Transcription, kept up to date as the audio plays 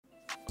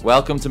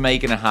Welcome to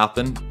Making It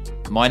Happen.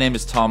 My name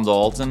is Tom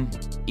Dalton.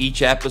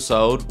 Each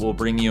episode will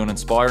bring you an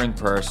inspiring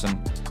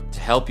person to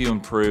help you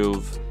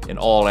improve in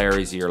all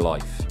areas of your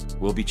life.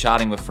 We'll be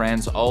chatting with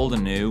friends old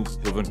and new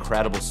who have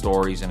incredible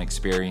stories and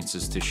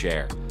experiences to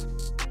share.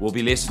 We'll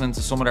be listening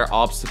to some of their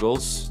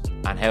obstacles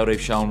and how they've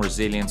shown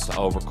resilience to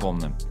overcome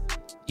them.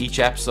 Each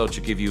episode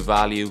should give you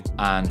value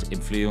and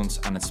influence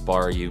and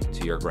inspire you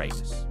to your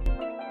greatness.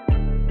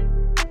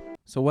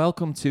 So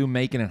welcome to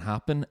Making It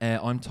Happen.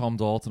 I'm Tom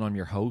Dalton, I'm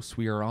your host.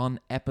 We are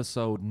on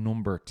episode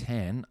number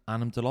 10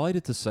 and I'm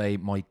delighted to say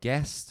my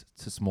guest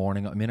this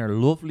morning, I'm in our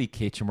lovely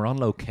kitchen, we're on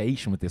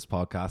location with this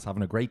podcast,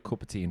 having a great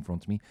cup of tea in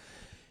front of me,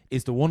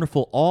 is the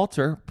wonderful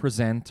author,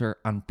 presenter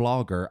and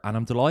blogger, and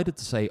I'm delighted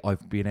to say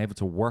I've been able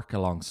to work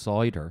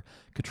alongside her,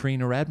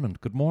 Katrina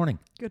Redmond. Good morning.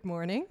 Good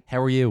morning.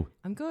 How are you?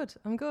 I'm good.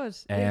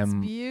 It's a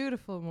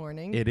beautiful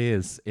morning. It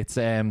is. It's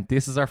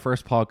this is our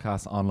first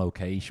podcast on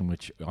location,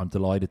 which I'm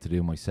delighted to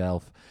do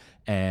myself.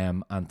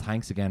 And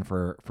thanks again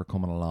for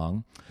coming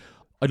along.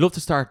 I'd love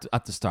to start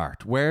at the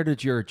start. Where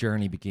did your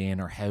journey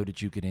begin, or how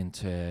did you get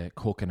into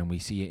cooking? And we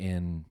see you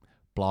in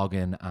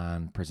blogging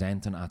and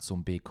presenting at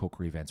some big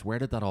cookery events. Where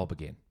did that all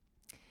begin?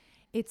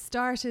 It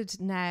started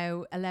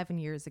now 11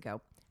 years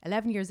ago.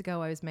 11 years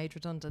ago, I was made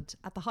redundant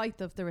at the height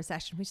of the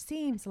recession, which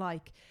seems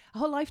like a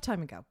whole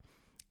lifetime ago.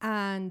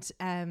 And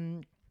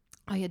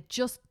I had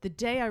just, the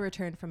day I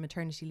returned from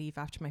maternity leave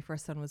after my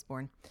first son was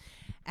born,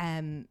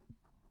 I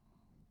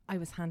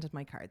was handed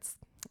my cards.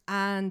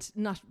 And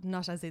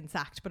not as in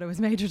sacked, but I was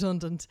made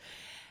redundant.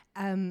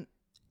 And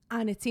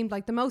it seemed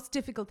like the most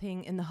difficult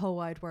thing in the whole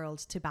wide world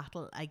to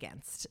battle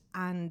against.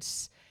 And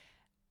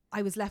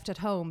I was left at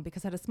home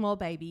because I had a small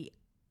baby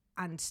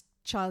and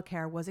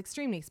childcare was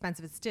extremely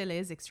expensive. It still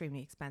is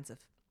extremely expensive.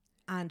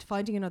 And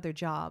finding another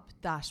job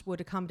that would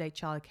accommodate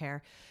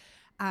childcare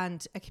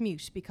and a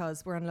commute,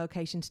 because we're on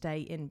location today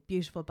in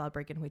beautiful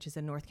Balbriggan, which is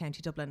in North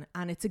County Dublin,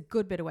 and it's a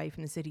good bit away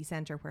from the city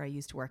centre where I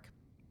used to work.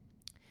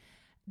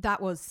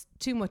 That was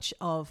too much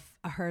of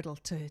a hurdle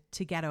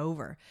to get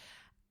over.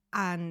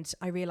 And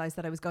I realised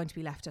that I was going to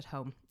be left at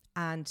home,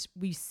 and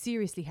we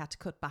seriously had to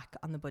cut back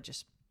on the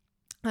budget.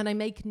 And I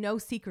make no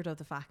secret of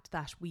the fact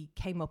that we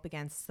came up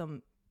against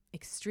some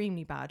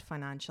extremely bad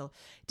financial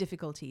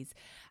difficulties.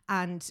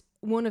 And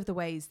one of the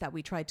ways that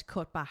we tried to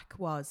cut back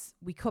was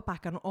we cut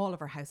back on all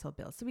of our household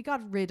bills. So we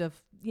got rid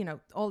of,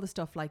 all the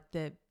stuff like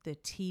the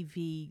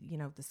TV,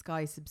 the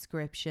Sky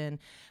subscription.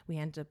 We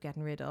ended up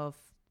getting rid of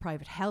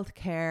private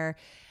healthcare,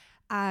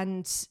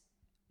 and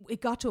it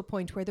got to a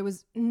point where there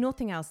was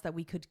nothing else that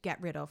we could get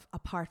rid of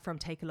apart from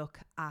take a look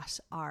at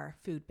our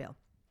food bill.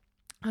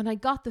 And I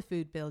got the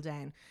food bill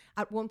down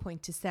at one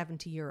point to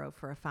 €70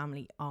 for a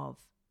family of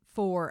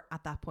 4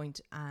 at that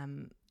point.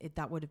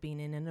 That would have been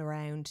in and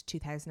around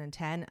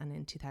 2010, and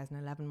in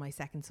 2011 my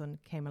second son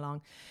came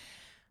along,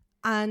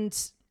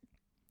 and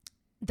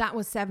that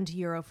was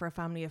 €70 for a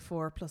family of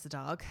 4 plus a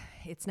dog.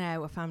 It's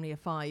now a family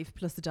of 5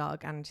 plus a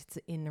dog, and it's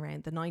in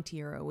around the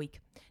 €90 a week.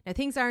 Now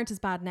things aren't as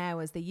bad now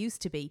as they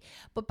used to be,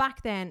 but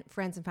back then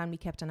friends and family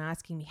kept on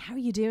asking me, how are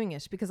you doing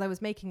it? Because I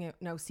was making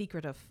no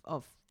secret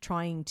of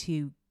trying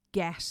to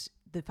get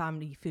the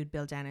family food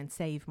bill down and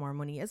save more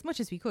money as much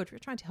as we could. We were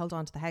trying to hold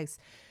on to the house.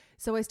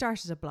 So I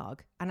started a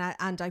blog, and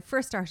I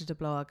first started a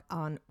blog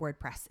on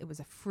WordPress. It was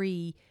a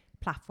free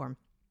platform,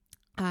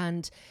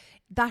 and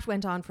that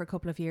went on for a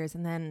couple of years.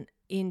 And then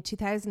in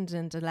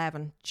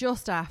 2011,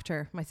 just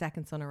after my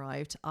second son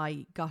arrived,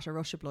 I got a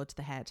rush of blood to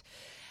the head.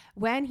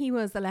 When he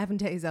was 11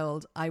 days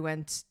old, I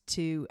went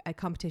to a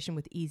competition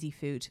with Easy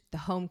Food, the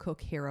Home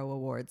Cook Hero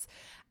Awards.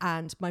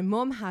 And my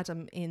mum had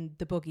him in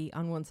the buggy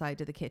on one side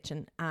of the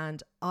kitchen,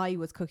 and I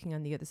was cooking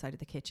on the other side of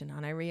the kitchen.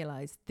 And I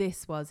realised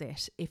this was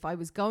it. If I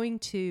was going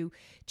to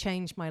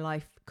change my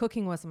life,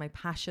 cooking wasn't my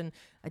passion.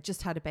 I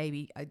just had a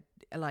baby.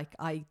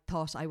 I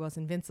thought I was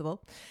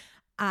invincible.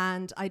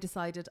 And I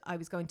decided I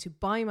was going to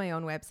buy my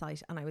own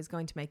website and I was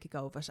going to make a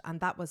go of it.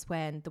 And that was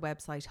when the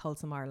website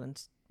Wholesome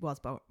Ireland was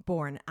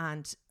born.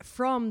 And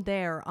from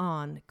there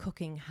on,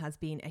 cooking has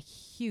been a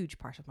huge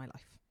part of my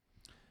life.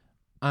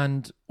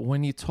 And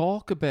when you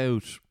talk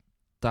about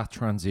that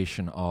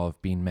transition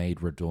of being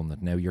made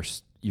redundant, now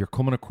you're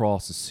coming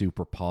across as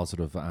super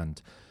positive,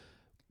 and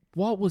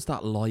what was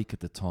that like at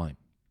the time?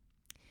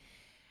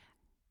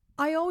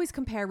 I always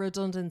compare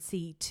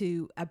redundancy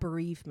to a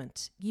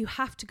bereavement. You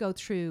have to go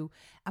through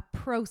a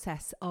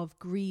process of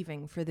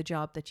grieving for the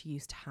job that you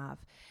used to have.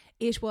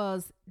 It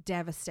was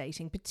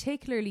devastating,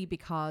 particularly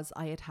because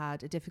I had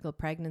had a difficult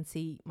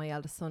pregnancy. My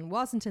eldest son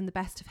wasn't in the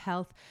best of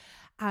health,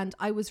 and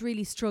I was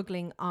really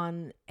struggling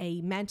on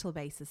a mental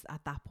basis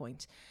at that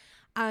point.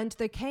 And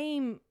there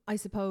came, I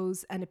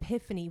suppose, an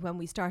epiphany when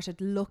we started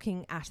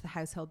looking at the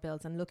household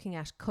bills and looking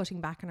at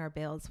cutting back on our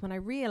bills, when I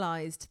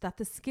realised that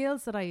the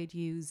skills that I had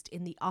used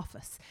in the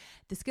office,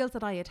 the skills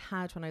that I had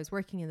had when I was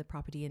working in the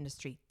property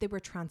industry, they were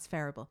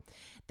transferable.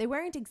 They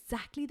weren't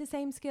exactly the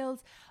same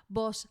skills,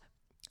 but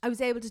I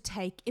was able to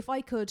take, if I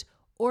could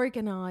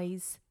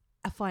organise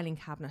a filing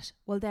cabinet,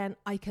 well, then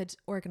I could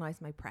organise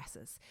my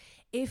presses.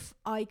 If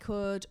I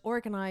could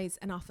organise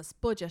an office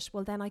budget,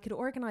 well, then I could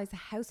organise a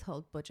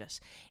household budget.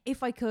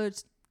 If I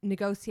could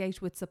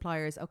negotiate with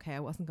suppliers, okay, I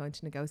wasn't going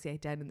to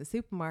negotiate down in the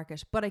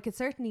supermarket, but I could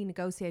certainly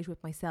negotiate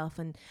with myself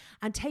and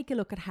take a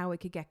look at how I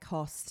could get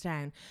costs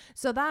down.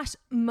 So that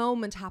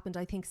moment happened,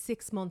 I think,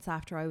 6 months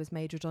after I was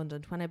made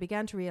redundant, when I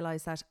began to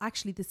realise that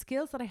actually the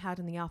skills that I had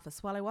in the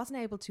office, while I wasn't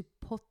able to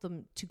put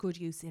them to good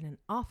use in an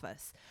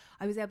office,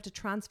 I was able to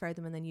transfer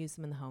them and then use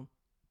them in the home.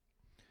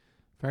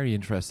 Very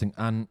interesting.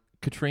 And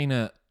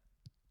Katrina,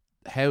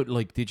 how,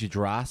 like, did you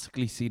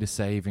drastically see the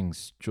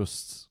savings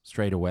just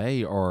straight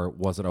away, or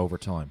was it over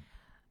time?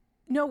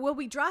 No, well,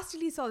 we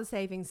drastically saw the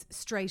savings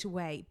straight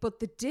away, but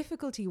the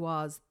difficulty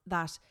was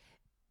that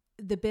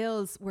the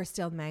bills were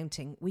still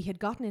mounting. We had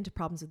gotten into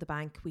problems with the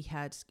bank. We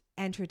had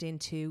entered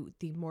into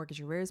the mortgage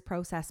arrears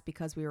process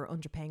because we were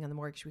underpaying on the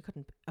mortgage. We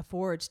couldn't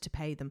afford to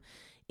pay them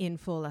in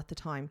full at the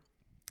time.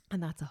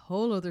 And that's a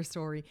whole other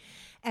story.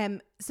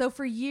 So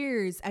for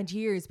years and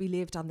years, we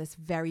lived on this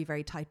very,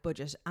 very tight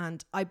budget,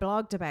 and I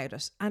blogged about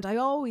it. And I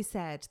always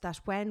said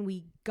that when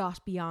we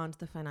got beyond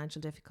the financial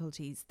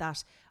difficulties,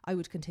 that I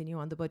would continue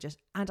on the budget.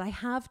 And I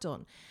have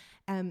done,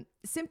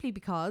 simply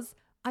because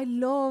I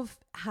love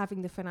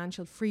having the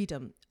financial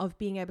freedom of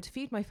being able to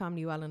feed my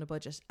family well on a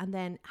budget and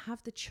then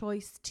have the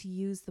choice to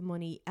use the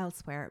money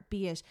elsewhere,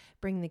 be it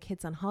bringing the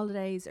kids on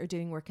holidays or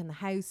doing work in the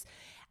house.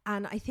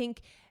 And I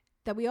think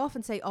that we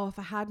often say, oh, if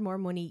I had more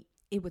money,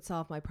 it would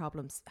solve my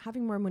problems.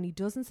 Having more money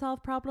doesn't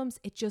solve problems.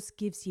 It just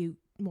gives you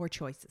more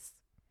choices.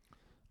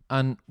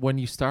 And when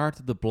you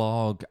started the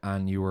blog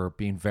and you were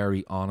being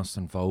very honest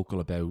and vocal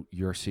about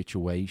your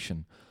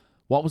situation,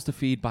 what was the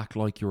feedback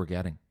like you were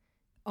getting?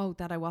 Oh,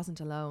 that I wasn't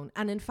alone.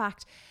 And in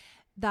fact,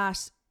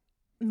 that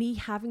me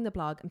having the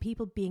blog and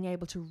people being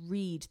able to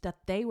read that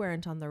they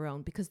weren't on their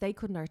own because they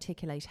couldn't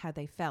articulate how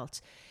they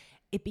felt,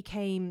 it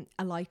became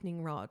a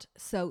lightning rod.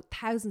 So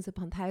thousands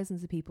upon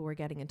thousands of people were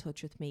getting in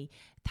touch with me,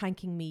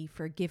 thanking me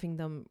for giving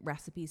them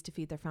recipes to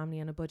feed their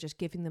family on a budget,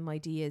 giving them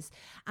ideas,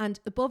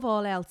 and above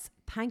all else,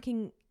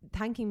 thanking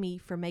me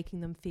for making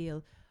them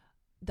feel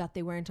that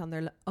they weren't on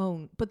their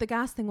own. But the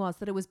gas thing was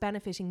that it was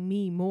benefiting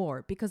me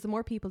more, because the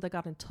more people that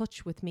got in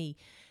touch with me,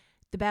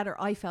 the better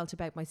I felt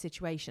about my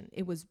situation.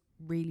 It was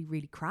really,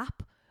 really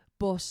crap,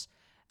 but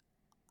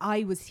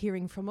I was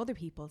hearing from other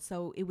people.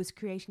 So it was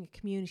creating a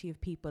community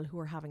of people who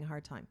were having a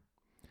hard time.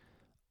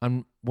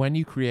 And when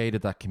you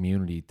created that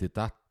community, did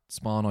that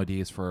spawn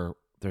ideas for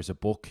there's a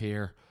book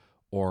here,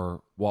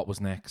 or what was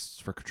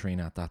next for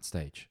Katrina at that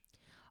stage?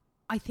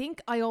 I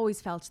think I always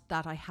felt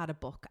that I had a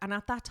book. And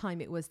at that time,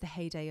 it was the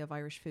heyday of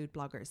Irish food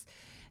bloggers.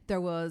 There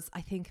was,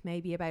 I think,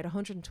 maybe about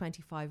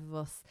 125 of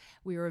us.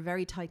 We were a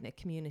very tight-knit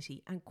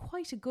community, and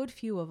quite a good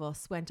few of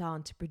us went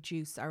on to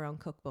produce our own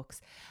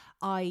cookbooks.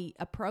 I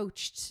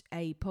approached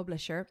a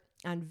publisher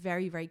and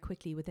very, very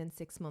quickly, within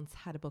 6 months,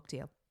 had a book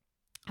deal.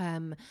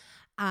 And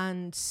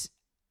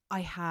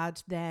I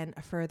had then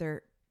a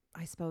further,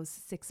 I suppose,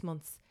 6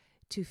 months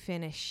to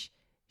finish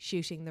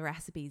shooting the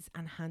recipes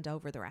and hand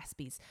over the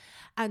recipes.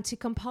 And to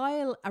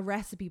compile a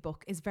recipe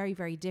book is very,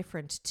 very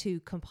different to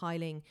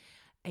compiling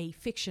a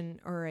fiction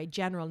or a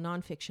general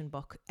non-fiction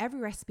book. Every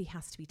recipe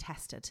has to be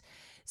tested.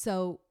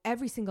 So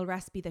every single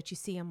recipe that you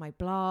see on my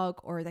blog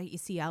or that you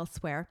see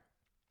elsewhere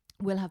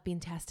will have been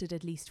tested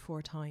at least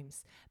 4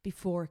 times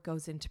before it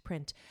goes into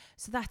print.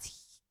 So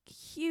that's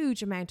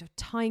huge amount of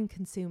time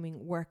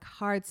consuming work,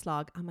 hard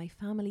slog, and my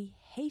family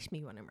hate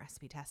me when I'm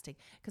recipe testing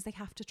because they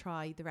have to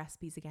try the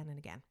recipes again and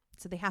again.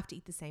 So they have to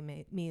eat the same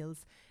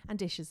meals and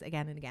dishes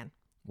again and again.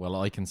 Well,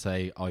 I can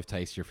say I've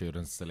tasted your food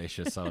and it's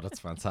delicious, so that's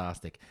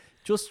fantastic.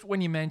 Just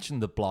when you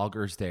mentioned the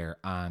bloggers there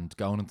and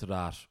going into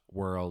that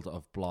world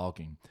of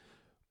blogging,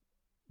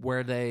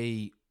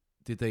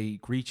 did they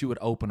greet you with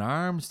open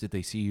arms? Did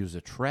they see you as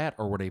a threat,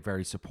 or were they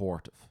very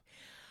supportive?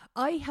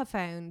 I have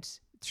found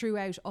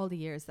throughout all the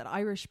years that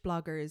Irish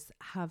bloggers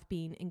have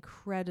been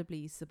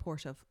incredibly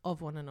supportive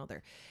of one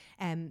another.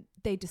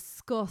 They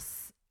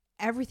discuss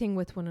everything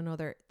with one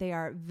another. They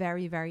are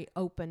very, very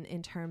open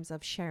in terms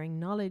of sharing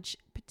knowledge,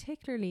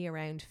 particularly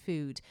around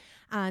food,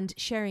 and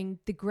sharing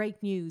the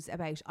great news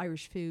about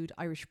Irish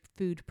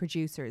food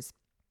producers.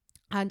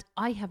 And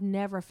I have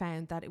never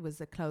found that it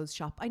was a closed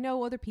shop. I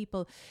know other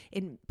people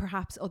in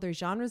perhaps other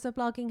genres of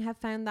blogging have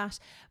found that,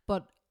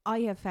 but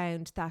I have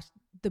found that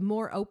the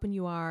more open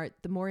you are,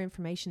 the more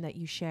information that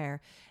you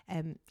share.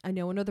 I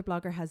know another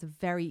blogger has a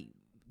very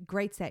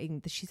great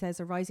saying that she says,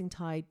 a rising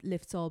tide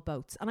lifts all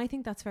boats. And I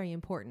think that's very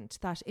important,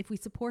 that if we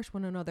support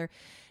one another,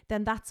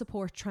 then that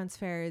support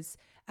transfers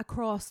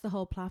across the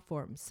whole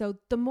platform. So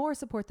the more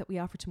support that we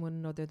offer to one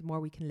another, the more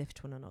we can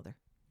lift one another.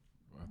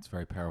 That's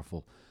very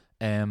powerful.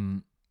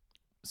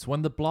 So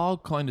when the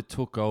blog kind of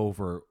took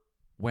over,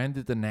 when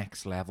did the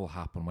next level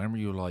happen? When were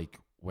you like,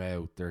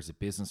 wow, there's a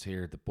business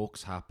here, the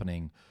book's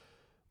happening?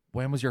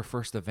 When was your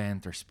first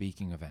event or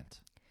speaking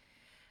event?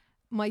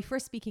 My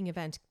first speaking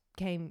event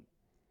came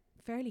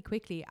fairly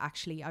quickly,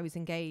 actually. I was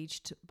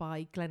engaged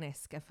by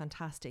Glenisk, a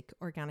fantastic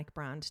organic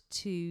brand,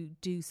 to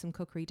do some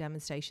cookery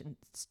demonstrations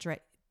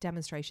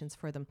demonstrations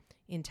for them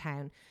in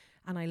town.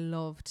 And I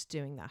loved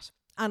doing that.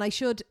 And I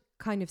should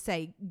kind of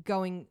say,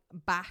 going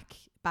back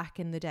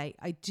in the day,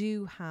 I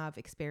do have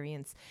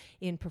experience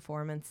in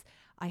performance.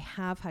 I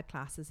have had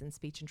classes in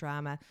speech and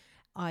drama.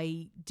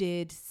 I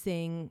did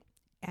sing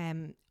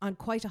on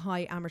quite a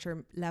high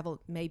amateur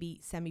level, maybe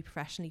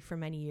semi-professionally for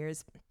many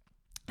years.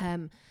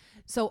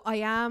 So I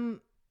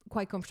am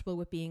quite comfortable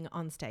with being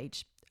on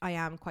stage. I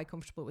am quite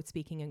comfortable with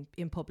speaking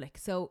in public.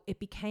 So it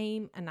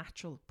became a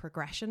natural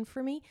progression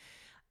for me.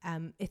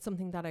 It's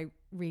something that I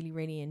really,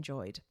 really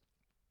enjoyed.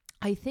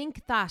 I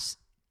think that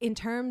in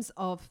terms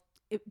of,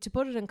 to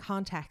put it in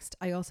context,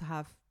 I also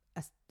have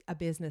a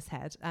business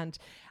head. And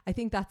I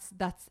think that's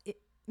it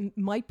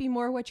might be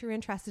more what you're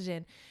interested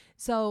in.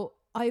 So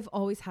I've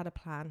always had a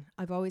plan.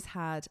 I've always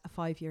had a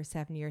 5-year,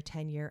 7-year,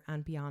 10-year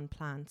and beyond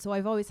plan. So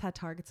I've always had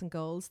targets and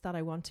goals that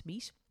I want to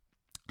meet.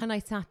 And I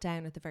sat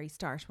down at the very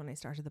start when I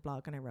started the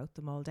blog and I wrote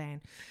them all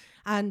down.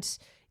 And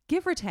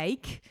give or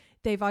take,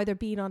 they've either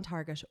been on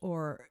target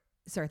or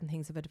certain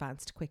things have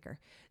advanced quicker.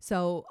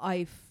 So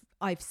I've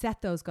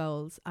set those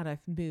goals and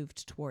I've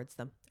moved towards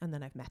them and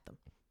then I've met them.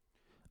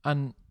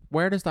 And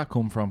where does that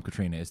come from,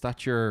 Katrina? Is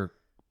that your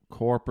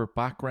corporate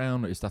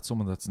background? Is that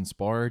someone that's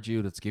inspired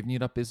you, that's given you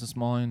that business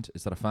mind?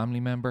 Is that a family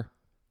member?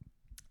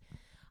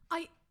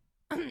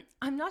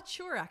 I'm not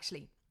sure,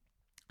 actually.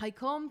 I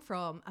come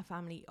from a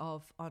family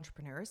of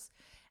entrepreneurs.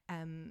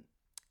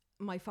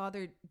 My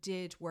father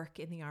did work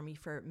in the army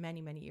for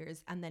many, many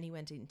years, and then he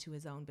went into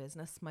his own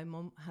business. My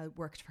mum had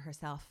worked for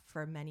herself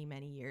for many,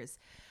 many years.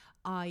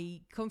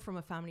 I come from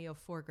a family of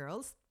 4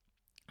 girls.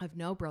 I've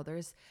no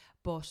brothers,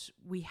 but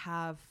we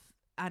have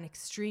an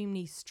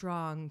extremely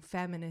strong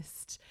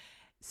feminist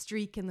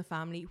streak in the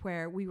family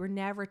where we were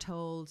never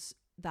told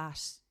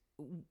that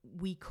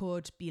we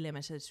could be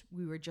limited.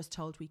 We were just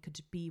told we could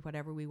be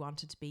whatever we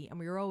wanted to be. And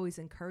we were always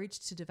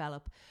encouraged to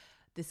develop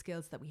the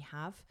skills that we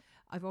have.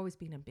 I've always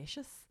been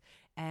ambitious.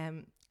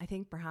 I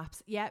think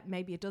perhaps,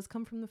 maybe it does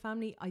come from the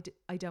family.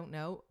 I don't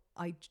know.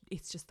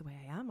 It's just the way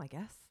I am, I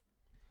guess.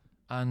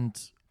 And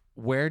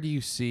where do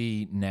you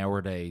see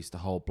nowadays the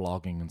whole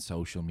blogging and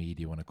social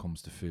media when it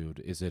comes to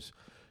food? Is it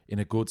in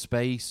a good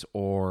space,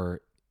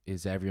 or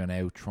is everyone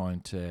out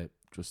trying to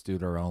just do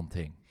their own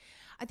thing?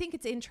 I think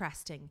it's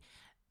interesting.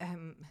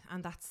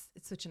 And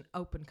it's such an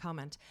open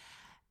comment.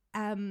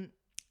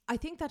 I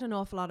think that an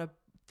awful lot of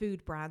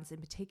food brands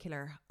in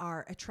particular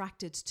are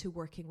attracted to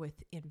working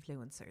with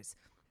influencers.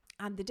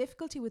 And the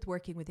difficulty with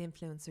working with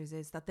influencers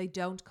is that they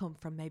don't come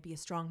from maybe a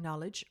strong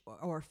knowledge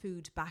or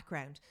food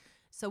background.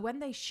 So when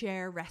they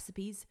share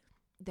recipes,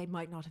 they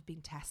might not have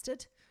been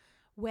tested.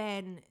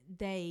 When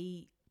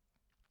they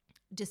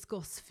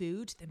discuss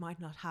food, they might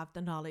not have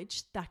the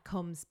knowledge that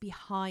comes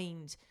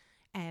behind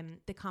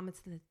the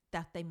comments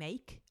that they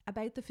make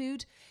about the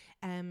food.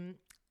 And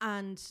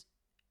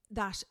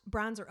that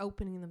brands are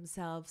opening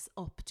themselves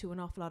up to an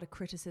awful lot of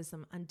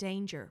criticism and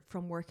danger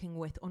from working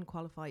with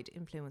unqualified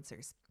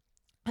influencers.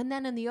 And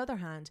then on the other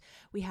hand,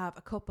 we have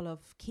a couple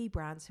of key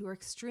brands who are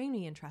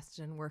extremely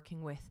interested in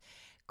working with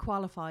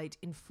qualified,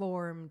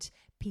 informed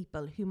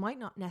people who might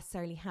not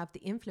necessarily have the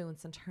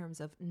influence in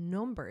terms of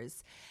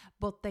numbers,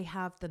 but they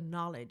have the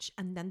knowledge.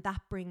 And then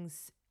that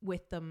brings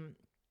with them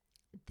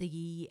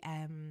the,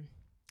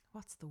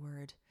 what's the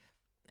word?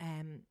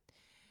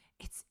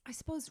 It's, I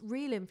suppose,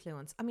 real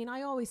influence. I mean,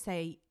 I always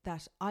say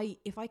that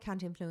if I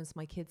can't influence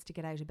my kids to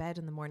get out of bed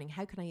in the morning,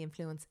 how can I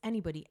influence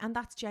anybody? And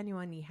that's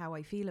genuinely how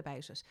I feel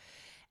about it.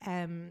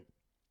 And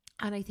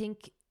I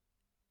think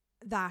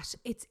that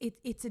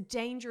it's a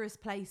dangerous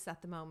place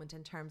at the moment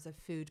in terms of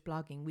food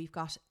blogging. We've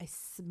got a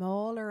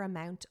smaller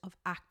amount of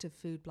active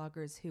food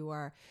bloggers who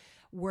are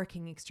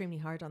working extremely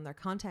hard on their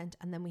content.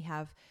 And then we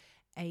have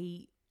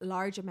a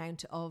large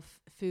amount of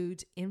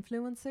food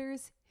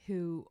influencers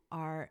who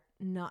are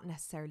not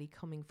necessarily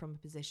coming from a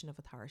position of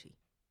authority.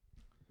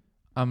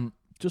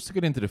 Just to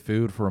get into the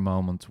food for a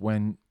moment,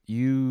 when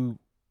you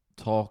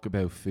talk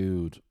about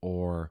food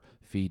or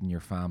feeding your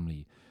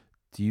family,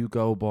 do you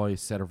go by a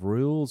set of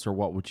rules, or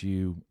what would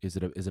you, is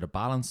it a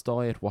balanced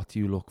diet? What do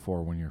you look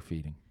for when you're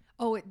feeding?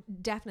 Oh,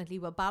 definitely.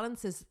 Well,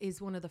 balance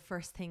is one of the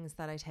first things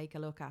that I take a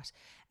look at.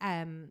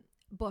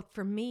 But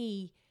for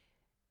me,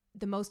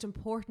 the most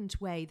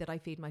important way that I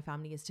feed my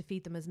family is to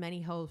feed them as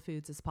many whole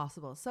foods as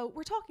possible. So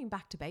we're talking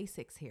back to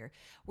basics here.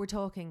 We're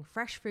talking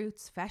fresh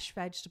fruits, fresh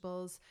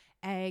vegetables,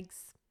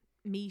 eggs,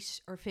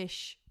 meat or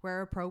fish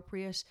where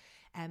appropriate,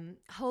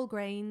 whole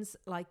grains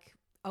like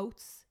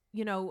oats,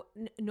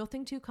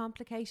 nothing too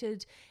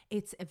complicated.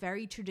 It's a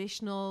very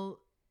traditional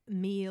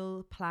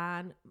meal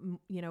plan,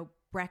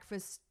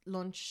 breakfast,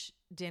 lunch,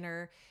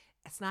 dinner,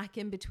 a snack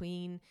in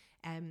between,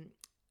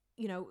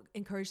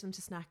 encourage them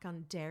to snack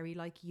on dairy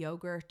like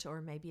yogurt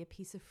or maybe a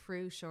piece of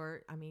fruit,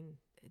 or,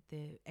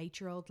 the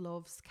 8-year-old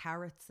loves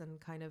carrots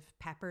and kind of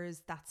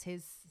peppers. That's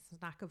his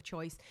snack of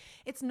choice.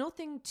 It's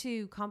nothing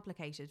too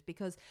complicated,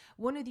 because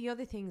one of the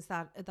other things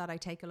that I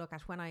take a look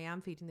at when I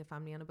am feeding the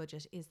family on a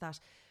budget is that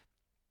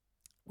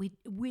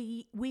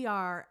we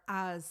are,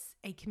 as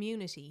a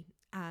community,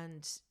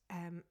 and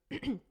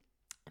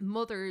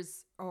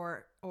mothers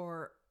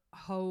or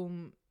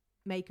home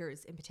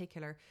makers in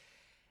particular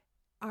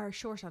are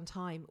short on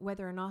time,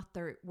 whether or not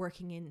they're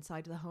working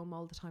inside of the home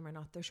all the time or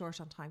not, they're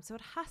short on time. So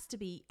it has to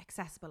be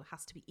accessible, it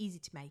has to be easy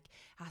to make,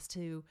 has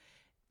to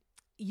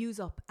use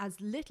up as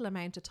little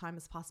amount of time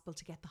as possible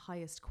to get the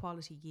highest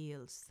quality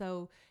yield.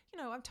 So,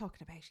 I'm talking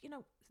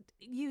about,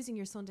 using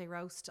your Sunday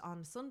roast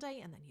on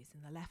Sunday and then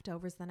using the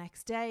leftovers the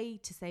next day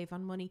to save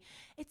on money.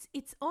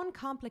 It's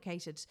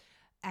uncomplicated.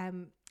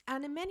 And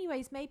in many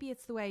ways, maybe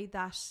it's the way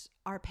that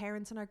our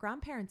parents and our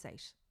grandparents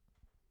ate.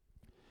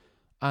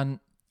 And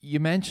you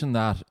mentioned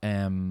that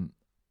I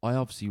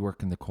obviously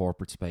work in the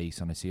corporate space,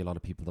 and I see a lot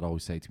of people that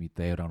always say to me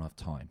they don't have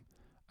time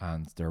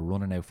and they're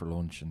running out for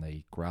lunch and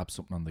they grab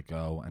something on the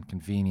go, and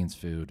convenience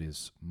food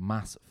is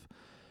massive.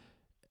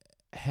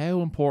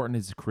 How important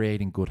is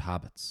creating good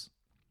habits?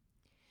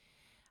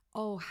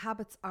 Oh,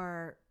 habits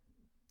are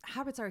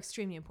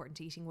extremely important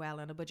to eating well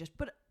on a budget,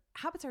 but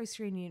habits are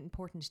extremely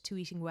important to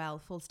eating well,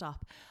 full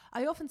stop.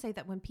 I often say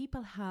that when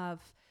people have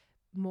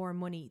more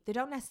money, they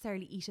don't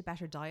necessarily eat a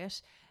better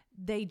diet.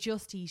 They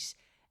just eat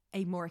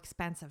a more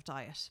expensive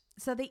diet.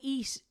 So they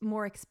eat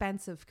more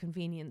expensive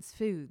convenience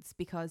foods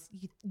because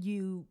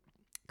you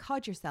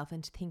cod yourself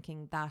into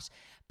thinking that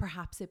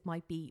perhaps it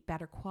might be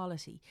better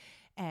quality.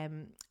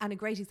 And a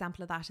great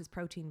example of that is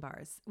protein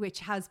bars, which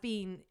has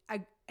been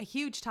a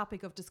huge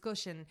topic of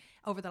discussion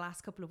over the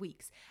last couple of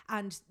weeks.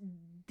 And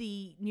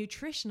the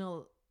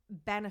nutritional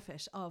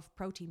benefit of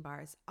protein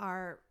bars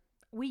are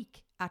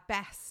weak at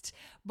best,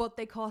 but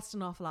they cost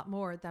an awful lot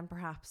more than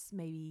perhaps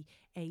maybe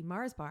a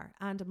Mars bar,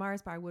 and a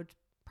Mars bar would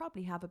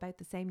probably have about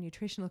the same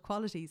nutritional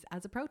qualities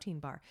as a protein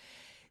bar.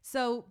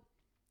 So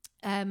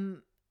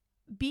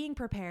being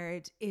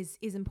prepared is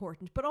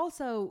important, but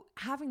also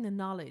having the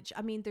knowledge.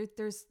 I mean,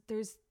 there's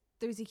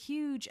a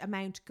huge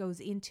amount goes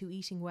into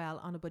eating well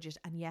on a budget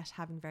and yet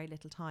having very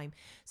little time.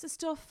 So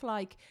stuff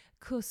like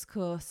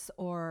couscous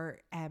or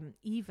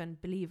even,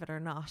 believe it or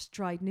not,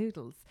 dried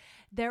noodles,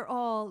 they're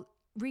all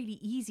really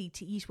easy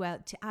to eat well,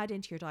 to add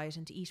into your diet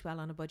and to eat well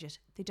on a budget.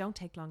 They don't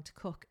take long to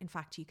cook. In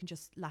fact, you can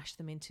just lash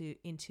them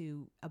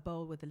into a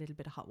bowl with a little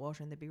bit of hot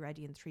water and they'll be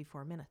ready in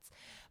 3-4 minutes.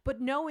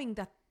 But knowing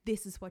that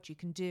this is what you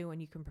can do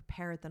and you can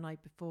prepare it the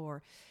night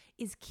before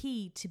is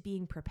key to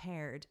being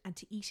prepared and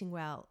to eating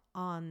well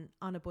on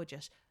a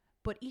budget.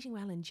 But eating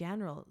well in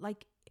general,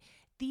 like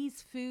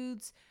these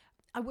foods,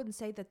 I wouldn't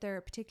say that they're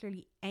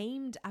particularly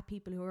aimed at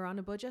people who are on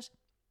a budget.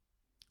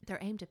 They're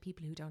aimed at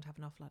people who don't have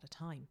an awful lot of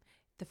time.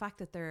 The fact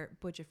that they're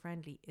budget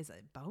friendly is a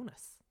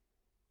bonus.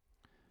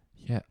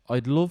 Yeah,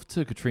 I'd love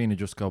to, Katrina,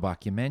 just go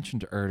back. You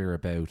mentioned earlier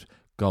about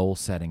goal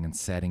setting and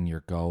setting your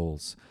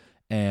goals.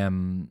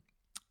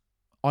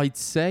 I'd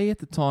say at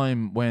the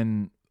time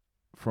when,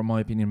 from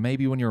my opinion,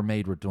 maybe when you were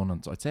made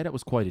redundant, I'd say that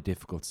was quite a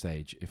difficult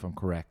stage, if I'm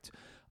correct.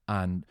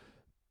 And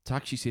to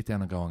actually sit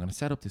down and go, I'm going to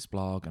set up this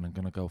blog and I'm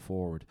going to go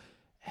forward.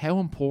 How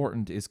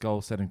important is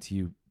goal setting to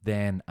you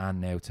then and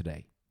now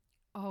today?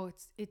 Oh,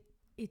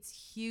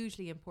 it's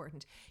hugely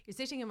important. You're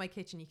sitting in my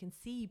kitchen. You can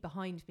see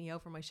behind me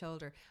over my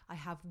shoulder, I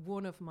have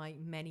one of my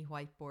many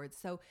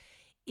whiteboards. So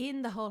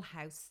in the whole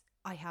house,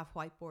 I have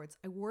whiteboards.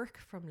 I work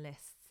from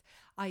lists.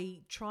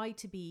 I try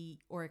to be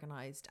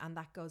organised, and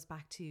that goes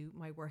back to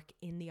my work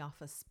in the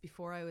office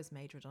before I was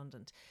made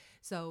redundant.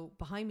 So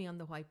behind me on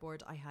the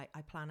whiteboard,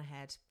 I plan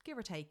ahead, give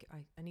or take.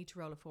 I need to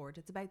roll it forward.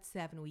 It's about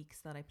 7 weeks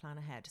that I plan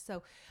ahead.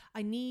 So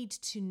I need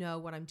to know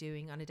what I'm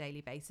doing on a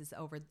daily basis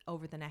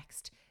over the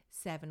next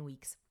 7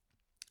 weeks.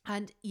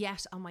 And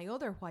yet on my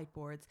other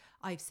whiteboards,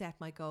 I've set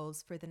my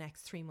goals for the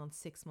next 3 months,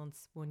 6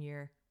 months, 1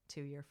 year,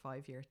 2 year,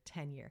 5 year,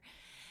 10 year.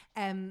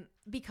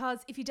 Because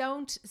if you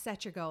don't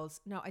set your goals,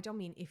 no, I don't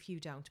mean if you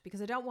don't,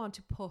 because I don't want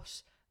to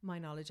put my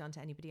knowledge onto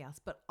anybody else.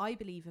 But I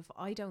believe if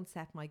I don't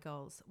set my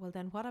goals, well,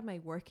 then what am I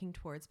working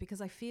towards?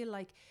 Because I feel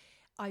like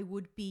I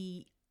would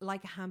be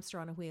like a hamster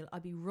on a wheel.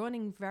 I'd be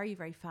running very,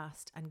 very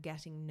fast and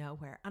getting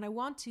nowhere. And I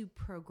want to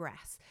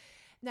progress.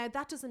 Now,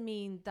 that doesn't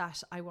mean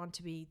that I want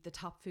to be the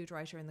top food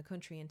writer in the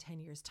country in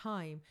 10 years'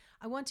 time.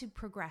 I want to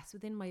progress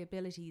within my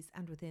abilities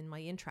and within my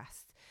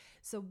interests.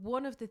 So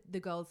one of the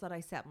goals that I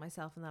set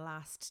myself in the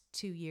last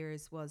 2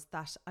 years was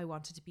that I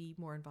wanted to be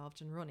more involved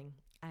in running.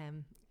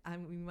 And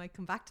we might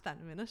come back to that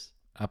in a minute.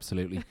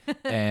 Absolutely.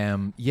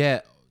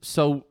 Yeah.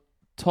 So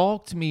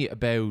talk to me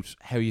about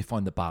how you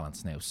find the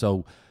balance now.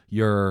 So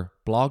you're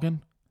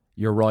blogging,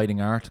 you're writing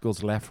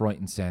articles left, right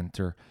and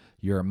centre,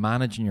 you're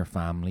managing your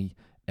family.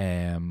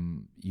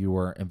 You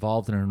were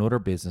involved in another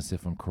business,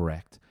 if I'm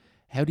correct.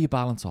 How do you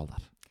balance all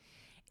that?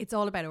 It's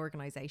all about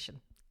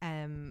organisation,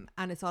 and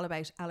it's all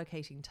about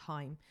allocating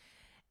time.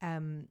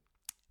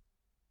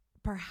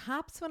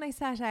 Perhaps when I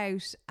set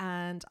out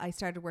and I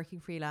started working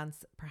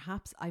freelance,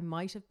 perhaps I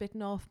might have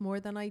bitten off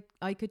more than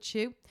I could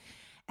chew.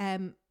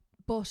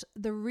 But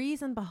the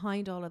reason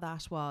behind all of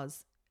that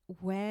was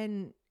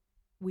when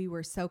we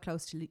were so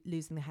close to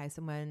losing the house,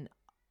 and when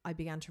I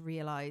began to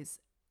realise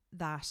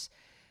that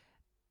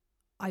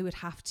I would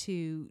have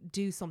to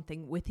do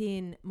something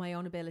within my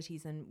own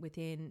abilities and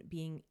within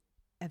being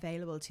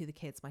available to the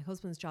kids. My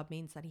husband's job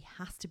means that he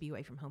has to be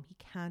away from home. He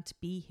can't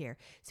be here.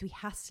 So he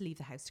has to leave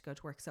the house to go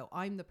to work. So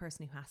I'm the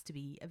person who has to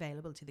be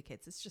available to the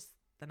kids. It's just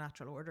the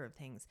natural order of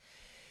things.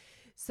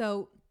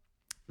 So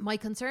my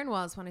concern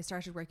was when I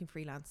started working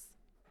freelance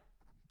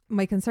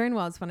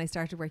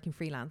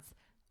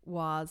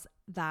was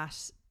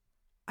that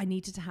I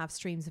needed to have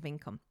streams of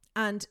income.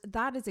 And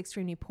that is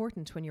extremely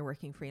important when you're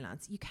working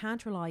freelance. You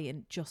can't rely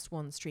in just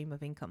one stream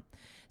of income.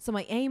 So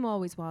my aim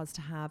always was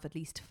to have at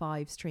least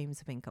 5 streams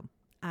of income.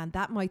 And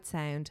that might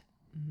sound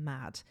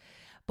mad.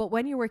 But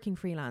when you're working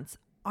freelance,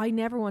 I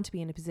never want to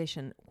be in a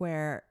position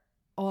where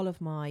all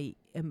of my,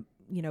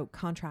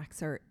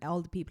 contracts or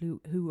all the people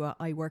who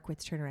I work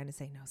with turn around and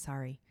say, no,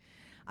 sorry.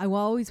 I will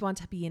always want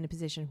to be in a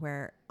position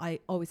where I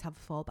always have a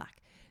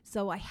fallback.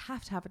 So I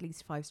have to have at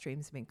least 5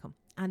 streams of income.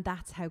 And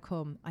that's how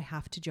come I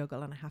have to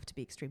juggle and I have to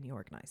be extremely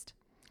organised.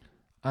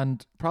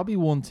 And probably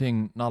one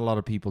thing not a lot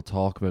of people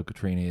talk about,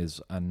 Katrina, is,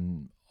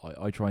 and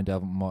I try and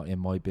delve in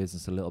my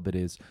business a little bit,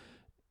 is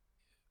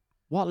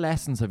what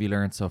lessons have you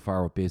learned so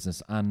far with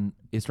business? And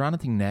is there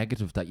anything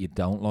negative that you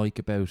don't like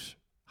about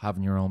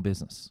having your own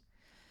business?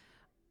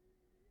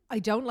 I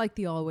don't like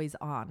the always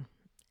on.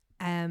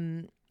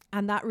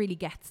 And that really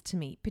gets to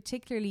me,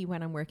 particularly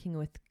when I'm working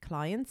with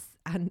clients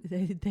and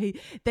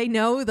they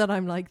know that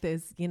I'm like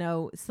this.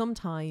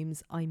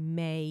 Sometimes I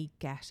may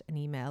get an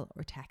email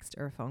or text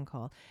or a phone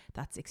call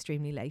that's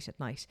extremely late at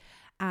night,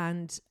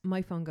 and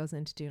my phone goes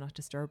into do not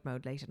disturb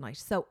mode late at night.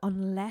 So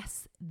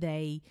unless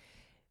they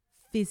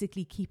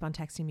physically keep on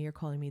texting me or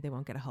calling me, they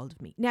won't get a hold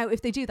of me. Now,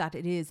 if they do that,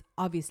 it is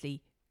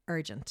obviously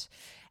urgent.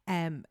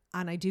 And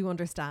I do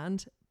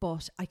understand,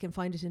 but I can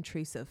find it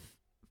intrusive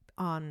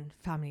on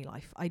family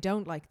life. I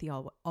don't like the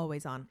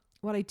always on.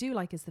 What I do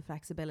like is the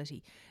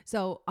flexibility.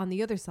 So on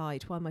the other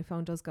side, while my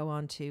phone does go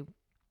on to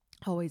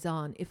always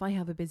on, if I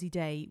have a busy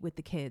day with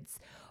the kids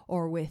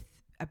or with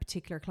a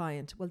particular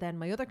client, well then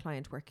my other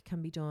client work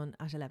can be done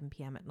at 11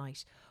 p.m. at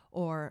night.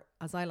 Or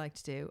as I like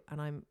to do,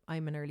 and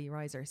I'm an early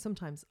riser,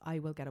 sometimes I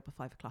will get up at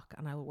 5 o'clock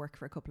and I will work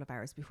for a couple of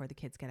hours before the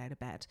kids get out of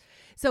bed.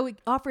 So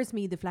it offers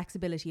me the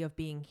flexibility of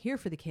being here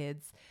for the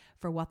kids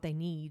for what they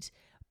need,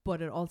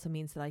 but it also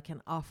means that I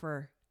can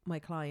offer my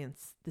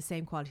clients the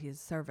same quality of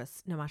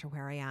service no matter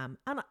where I am.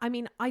 And I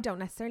mean, I don't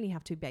necessarily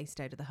have to be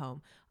based out of the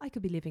home. I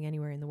could be living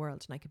anywhere in the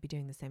world and I could be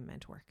doing the same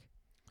amount of work.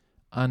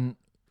 And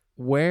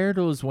where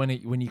does, when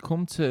you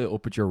come to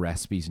up with your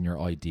recipes and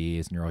your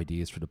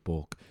ideas for the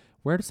book,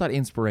 where does that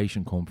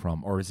inspiration come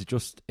from? Or is it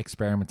just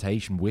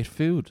experimentation with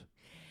food?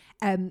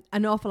 An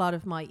awful lot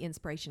of my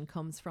inspiration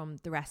comes from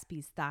the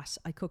recipes that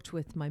I cooked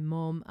with my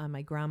mum and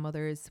my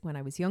grandmothers when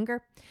I was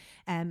younger.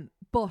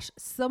 But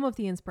some of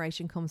the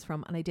inspiration comes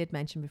from, and I did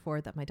mention before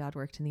that my dad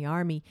worked in the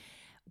army.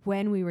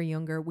 When we were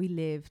younger, we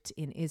lived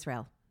in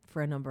Israel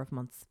for a number of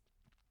months.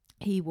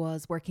 He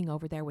was working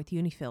over there with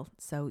UNIFIL,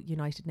 so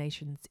United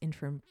Nations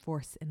Interim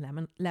Force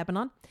in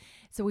Lebanon.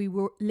 So we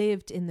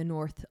lived in the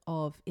north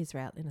of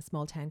Israel in a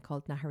small town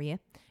called Nahariya,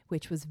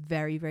 which was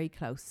very, very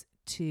close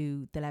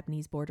to the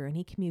Lebanese border, and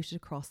he commuted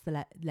across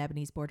the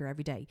Lebanese border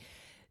every day.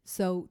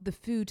 So the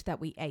food that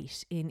we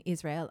ate in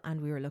Israel, and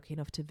we were lucky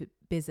enough to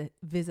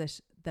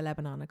visit the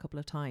Lebanon a couple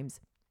of times,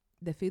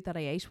 the food that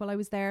I ate while I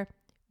was there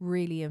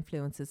really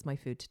influences my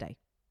food today.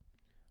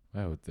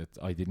 Wow,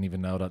 I didn't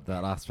even know that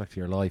aspect of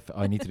your life.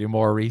 I need to do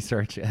more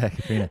research,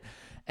 Katrina.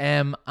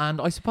 And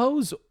I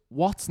suppose,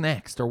 what's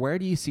next, or where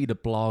do you see the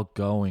blog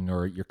going,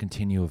 or your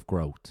continual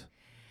growth?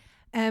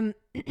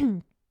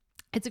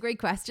 It's a great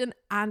question,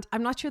 and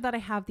I'm not sure that I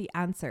have the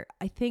answer.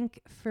 I think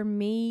for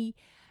me,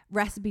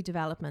 recipe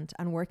development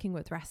and working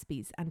with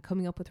recipes and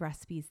coming up with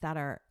recipes that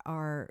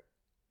are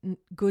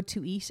good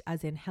to eat,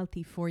 as in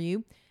healthy for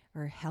you,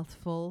 or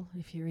healthful,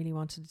 if you really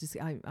wanted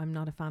to. I'm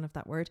not a fan of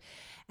that word.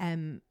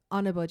 On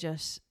a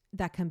budget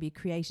that can be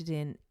created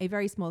in a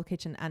very small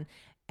kitchen,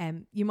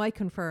 and you might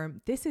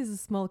confirm this is a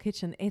small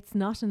kitchen. It's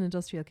not an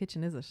industrial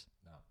kitchen, is it?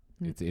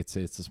 It's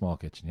a small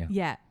kitchen,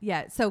 yeah.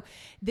 Yeah. So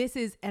this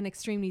is an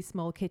extremely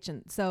small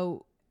kitchen.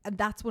 So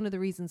that's one of the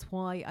reasons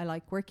why I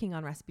like working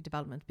on recipe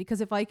development, because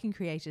if I can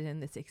create it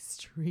in this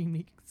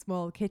extremely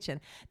small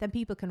kitchen, then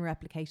people can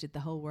replicate it the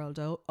whole world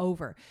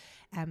over.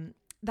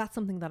 That's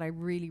something that I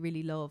really,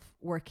 really love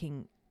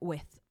working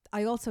with.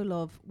 I also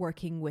love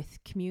working with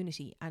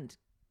community, and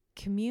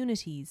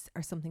communities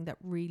are something that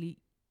really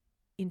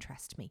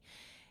interest me.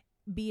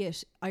 Be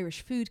it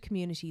Irish food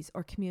communities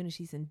or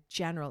communities in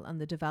general, and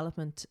the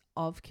development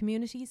of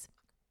communities.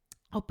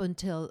 Up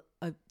until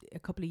a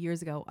couple of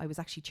years ago, I was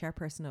actually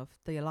chairperson of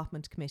the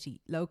allotment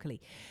committee locally.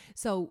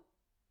 So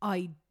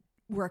I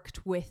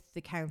worked with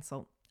the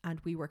council, and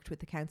we worked with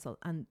the council,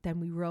 and then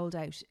we rolled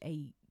out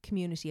a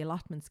community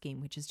allotment scheme,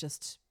 which is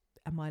just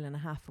a mile and a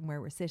half from where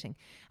we're sitting.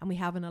 And we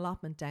have an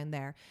allotment down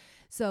there.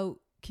 So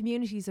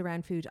communities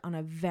around food on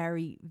a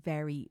very,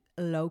 very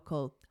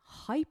local,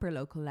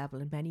 hyper-local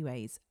level in many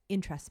ways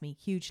interests me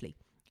hugely.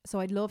 So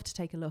I'd love to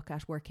take a look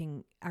at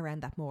working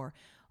around that more.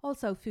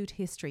 Also food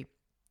history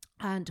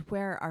and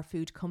where our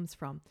food comes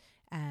from.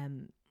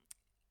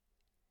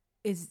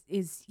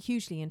 is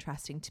hugely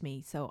interesting to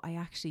me. So I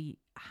actually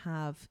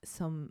have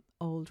some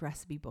old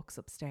recipe books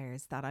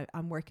upstairs that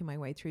I'm working my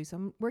way through. So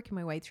I'm working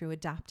my way through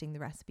adapting the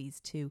recipes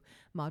to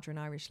modern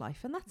Irish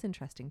life, and that's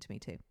interesting to me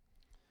too.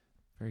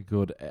 Very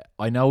good.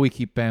 I know we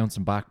keep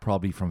bouncing back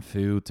probably from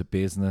food to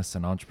business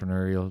and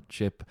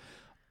entrepreneurship.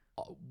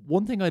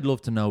 One thing I'd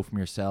love to know from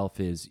yourself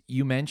is,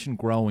 you mentioned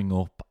growing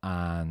up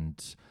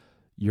and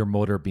your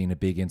mother being a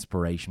big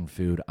inspiration for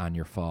food and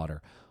your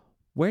father.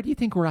 Where do you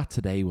think we're at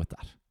today with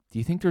that? Do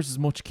you think there's as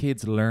much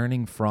kids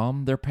learning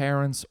from their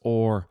parents,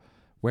 or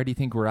where do you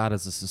think we're at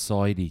as a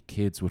society,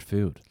 kids with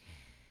food?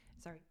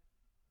 Sorry.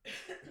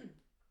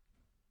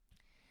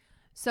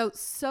 So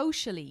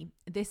socially,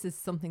 this is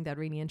something that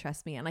really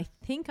interests me. And I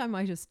think I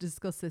might have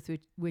discussed this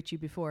with you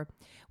before.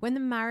 When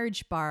the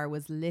marriage bar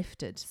was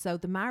lifted, so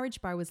the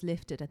marriage bar was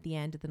lifted at the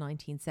end of the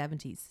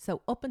 1970s.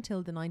 So up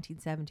until the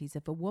 1970s,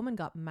 if a woman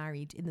got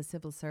married in the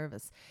civil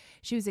service,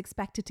 she was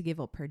expected to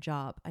give up her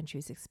job and she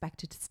was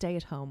expected to stay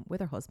at home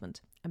with her husband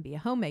and be a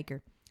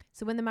homemaker.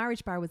 So when the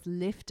marriage bar was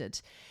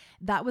lifted,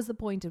 that was the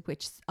point at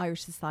which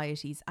Irish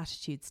society's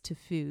attitudes to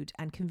food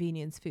and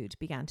convenience food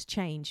began to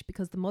change,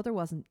 because the mother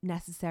wasn't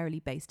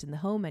necessarily based in the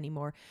home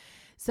anymore.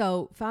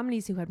 So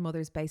families who had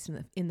mothers based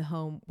in the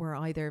home were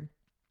either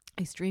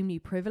extremely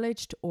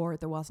privileged, or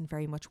there wasn't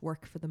very much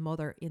work for the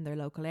mother in their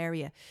local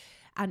area.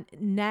 And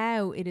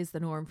now it is the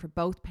norm for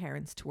both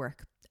parents to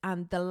work.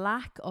 And the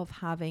lack of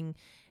having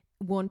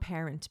one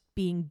parent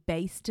being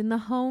based in the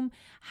home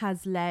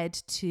has led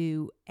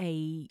to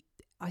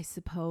I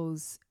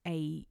suppose,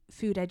 a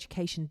food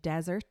education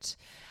desert,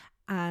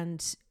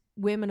 and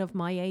women of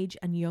my age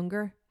and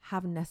younger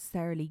haven't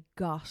necessarily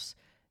got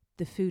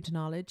the food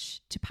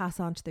knowledge to pass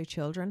on to their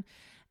children.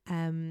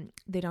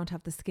 They don't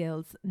have the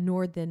skills,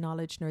 nor the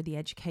knowledge, nor the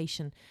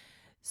education.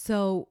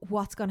 So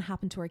what's going to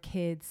happen to our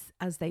kids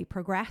as they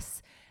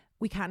progress?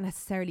 We can't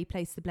necessarily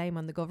place the blame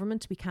on the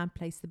government. We can't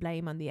place the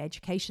blame on the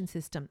education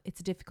system.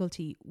 It's a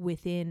difficulty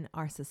within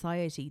our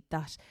society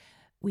that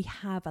we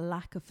have a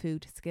lack of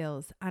food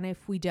skills. And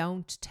if we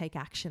don't take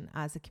action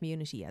as a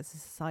community, as a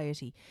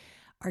society,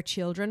 our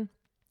children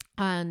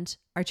and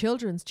our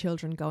children's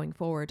children going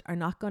forward are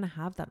not going to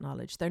have that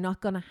knowledge. They're not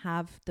going to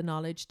have the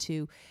knowledge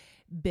to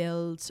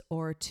build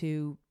or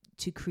to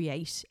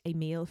create a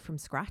meal from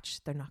scratch.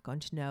 They're not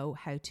going to know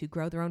how to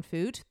grow their own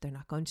food. They're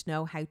not going to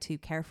know how to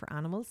care for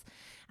animals.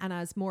 And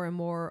as more and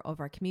more of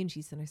our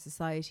communities and our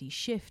society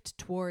shift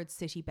towards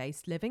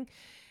city-based living,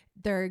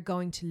 they're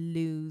going to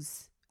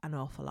lose an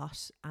awful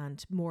lot,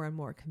 and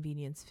more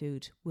convenience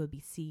food will be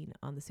seen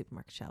on the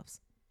supermarket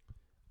shelves.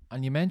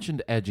 And you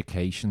mentioned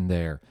education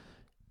there.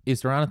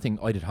 Is there anything?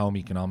 I did home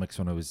economics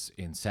when I was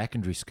in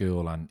secondary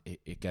school, and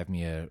it gave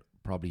me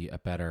probably a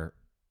better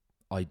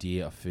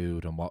idea of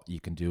food and what you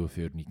can do with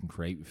food and you can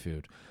create with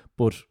food.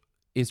 But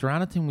is there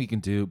anything we can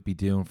be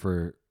doing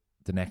for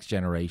the next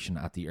generation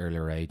at the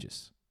earlier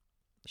ages?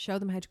 Show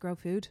them how to grow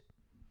food.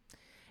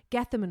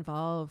 Get them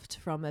involved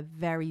from a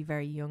very,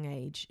 very young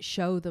age.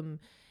 Show them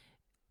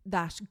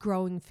that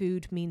growing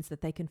food means that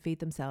they can feed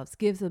themselves.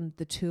 Give them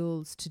the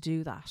tools to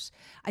do that.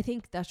 I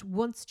think that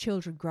once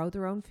children grow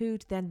their own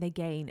food, then they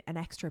gain an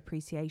extra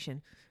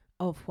appreciation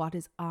of what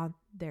is on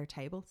their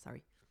table.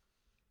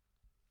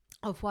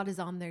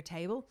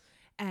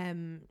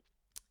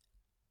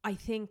 I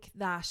think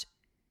that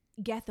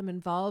get them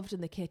involved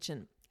in the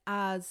kitchen.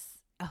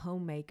 As a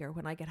homemaker,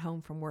 when I get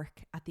home from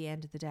work at the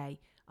end of the day,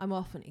 I'm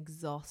often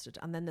exhausted.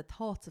 And then the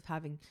thoughts of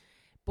having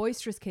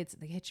boisterous kids in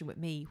the kitchen with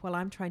me while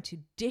I'm trying to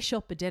dish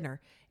up a dinner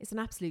is an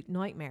absolute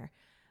nightmare.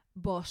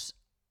 But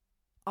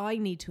I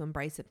need to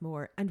embrace it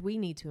more, and we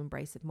need to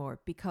embrace it more,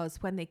 because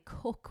when they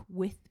cook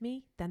with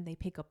me, then they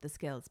pick up the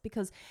skills.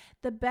 Because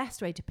the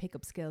best way to pick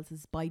up skills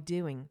is by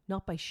doing,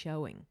 not by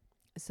showing.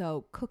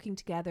 So cooking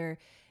together,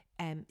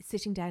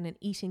 sitting down and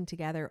eating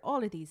together,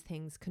 all of these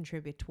things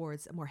contribute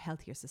towards a more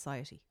healthier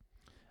society.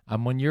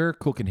 And when you're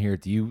cooking here,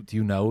 do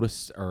you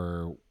notice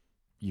or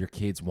your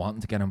kids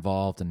wanting to get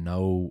involved and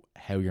know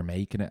how you're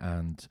making it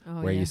and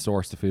where you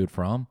source the food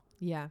from?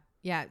 Yeah.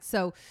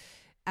 So,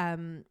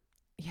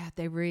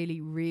 they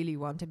really, really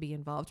want to be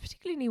involved,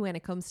 particularly when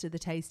it comes to the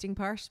tasting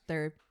part.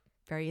 They're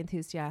very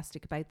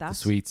enthusiastic about that. The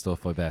sweet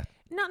stuff, I bet.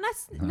 Not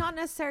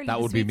necessarily. That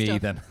the would be sweet me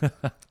stuff.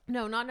 then.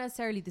 No, not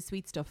necessarily the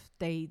sweet stuff.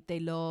 They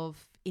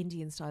love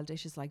Indian style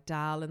dishes like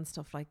dal and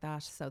stuff like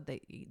that. So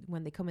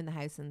when they come in the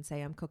house and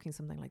say I'm cooking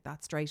something like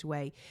that, straight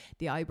away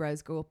the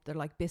eyebrows go up. They're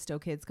like Bisto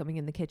kids coming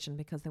in the kitchen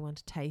because they want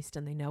to taste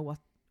and they know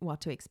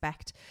what to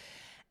expect.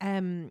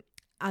 And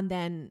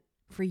then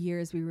for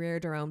years we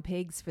reared our own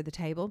pigs for the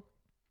table.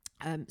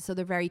 So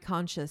they're very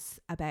conscious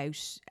about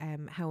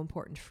how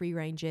important free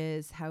range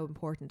is, how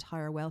important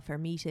higher welfare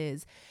meat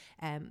is.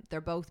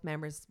 They're both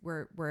members.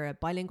 We're a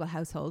bilingual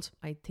household.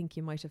 I think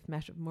you might have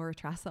met Maura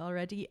Trassa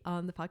already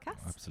on the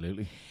podcast.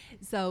 Absolutely.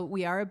 So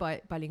we are a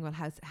bilingual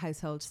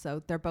household.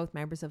 So they're both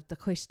members of the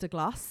Cuis de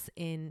Glas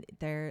in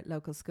their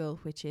local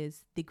school, which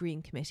is the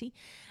Green Committee.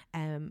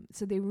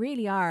 So they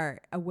really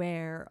are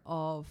aware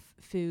of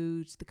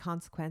food, the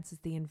consequences,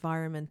 the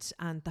environment,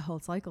 and the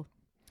whole cycle.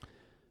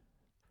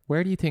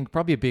 Where do you think,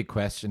 probably a big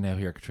question now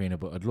here, Katrina,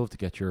 but I'd love to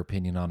get your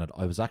opinion on it.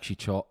 I was actually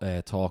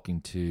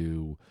talking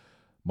to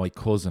my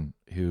cousin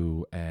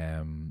who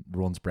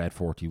runs Bread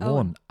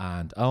 41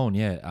 and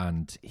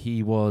and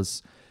he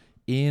was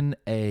in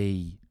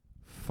a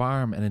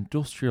farm, an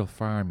industrial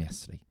farm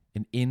yesterday,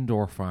 an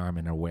indoor farm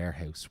in a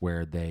warehouse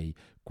where they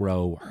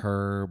grow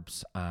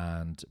herbs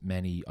and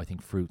many, I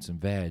think, fruits and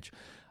veg.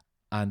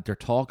 And they're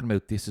talking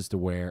about this is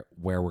where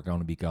we're going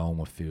to be going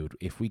with food.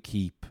 If we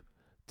keep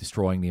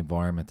destroying the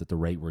environment at the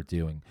rate we're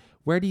doing,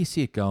 where do you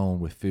see it going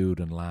with food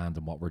and land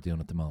and what we're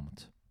doing at the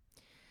moment?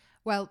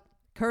 Well,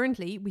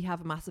 currently we have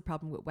a massive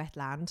problem with wet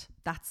land.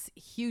 That's a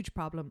huge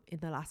problem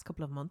in the last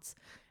couple of months.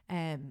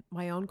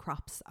 My own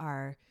crops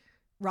are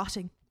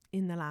rotting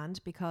in the land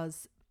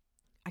because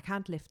I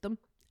can't lift them.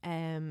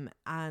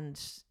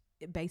 And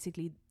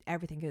basically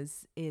everything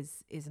is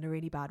in a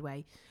really bad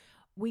way.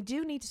 We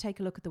do need to take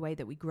a look at the way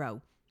that we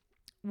grow.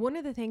 One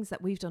of the things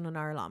that we've done in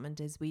our allotment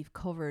is we've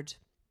covered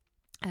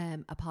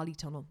a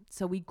polytunnel.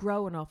 So we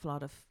grow an awful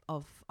lot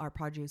of our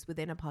produce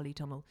within a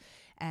polytunnel,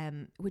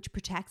 which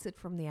protects it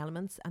from the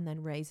elements and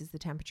then raises the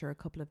temperature a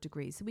couple of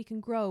degrees. So we can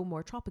grow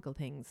more tropical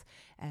things,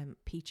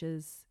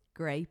 peaches,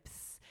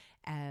 grapes,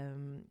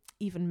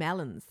 even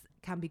melons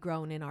can be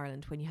grown in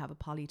Ireland when you have a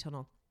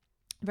polytunnel.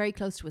 Very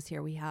close to us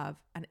here, we have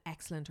an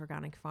excellent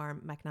organic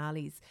farm,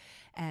 McNally's,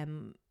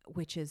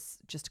 which is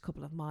just a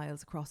couple of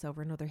miles across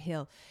over another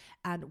hill.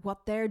 And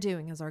what they're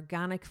doing as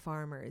organic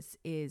farmers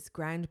is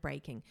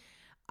groundbreaking.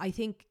 I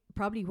think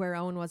probably where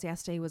Owen was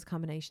yesterday was a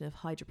combination of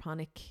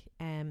hydroponic.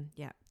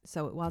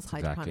 So it was That's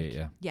hydroponic. exactly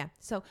it, Yeah.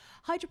 So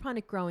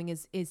hydroponic growing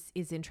is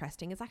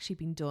interesting. It's actually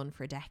been done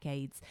for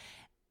decades.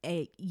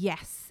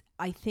 Yes,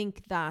 I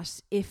think that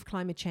if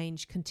climate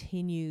change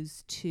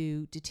continues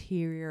to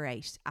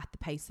deteriorate at the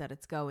pace that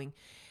it's going,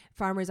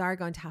 farmers are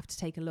going to have to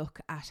take a look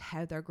at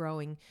how they're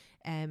growing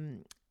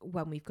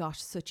when we've got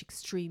such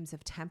extremes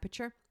of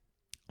temperature.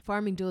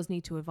 Farming does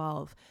need to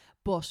evolve,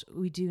 but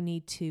we do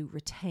need to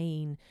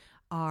retain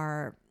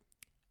our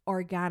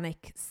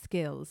organic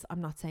skills. I'm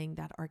not saying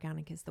that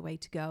organic is the way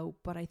to go,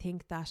 but I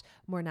think that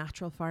more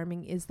natural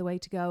farming is the way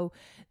to go.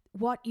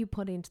 What you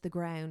put into the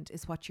ground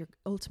is what you're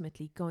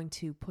ultimately going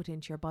to put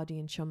into your body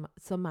in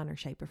some manner,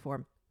 shape or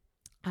form.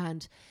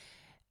 And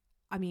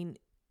I mean,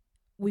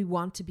 we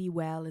want to be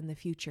well in the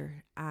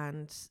future,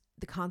 and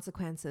the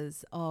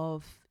consequences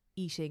of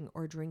eating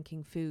or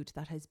drinking food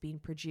that has been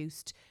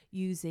produced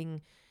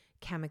using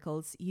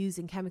chemicals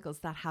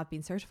that have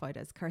been certified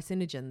as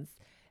carcinogens,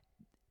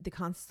 the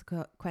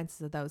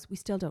consequences of those we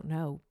still don't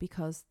know,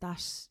 because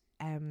that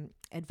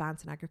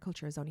advance in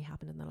agriculture has only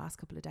happened in the last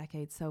couple of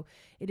decades. So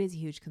it is a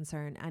huge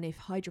concern. And if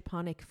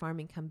hydroponic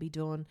farming can be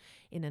done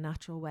in a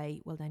natural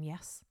way, well then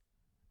yes,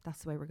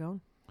 that's the way we're going.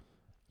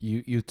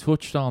 You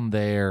touched on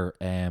there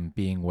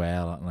being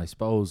well, and I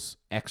suppose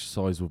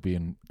exercise will be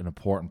an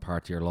important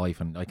part of your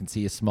life, and I can see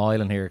you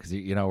smiling here because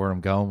you know where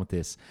I'm going with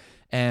this.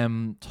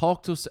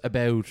 Talk to us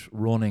about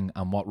running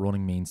and what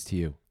running means to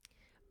you.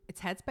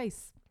 It's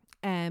headspace.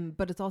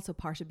 But it's also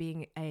part of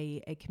being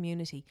a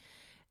community.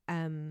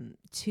 2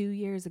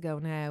 years ago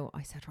now,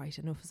 I said, right,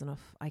 enough is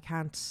enough. I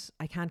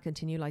can't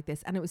continue like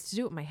this. And it was to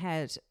do with my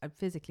head.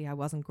 Physically, I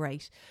wasn't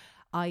great.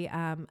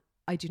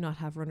 I do not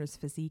have runner's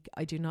physique.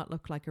 I do not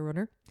look like a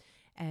runner.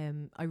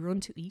 I run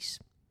to eat.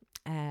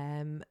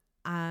 And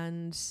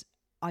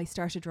I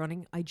started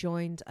running. I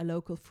joined a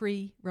local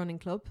free running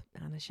club,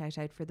 and a shout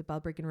out for the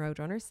Balbriggan Road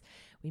Runners.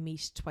 We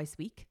meet twice a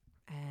week.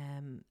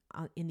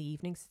 In the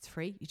evenings, it's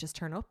free. You just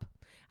turn up,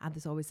 and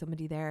there's always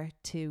somebody there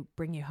to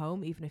bring you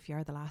home, even if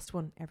you're the last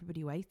one.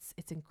 Everybody waits.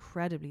 It's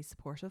incredibly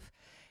supportive.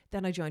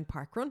 Then I joined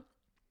Parkrun.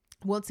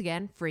 Once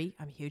again, free.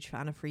 I'm a huge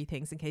fan of free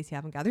things, in case you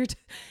haven't gathered.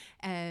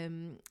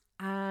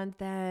 And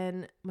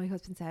then my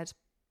husband said,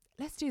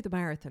 let's do the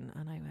marathon.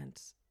 And I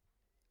went,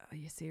 are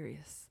you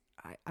serious?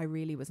 I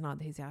really was not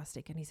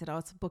enthusiastic. And he said,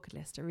 it's a bucket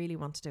list. I really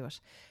want to do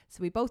it.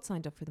 So we both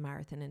signed up for the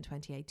marathon in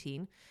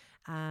 2018.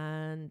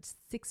 And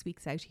 6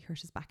 weeks out, he hurt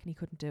his back and he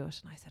couldn't do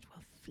it. And I said,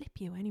 well, flip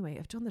you anyway.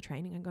 I've done the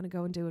training. I'm going to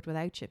go and do it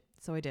without you.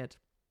 So I did.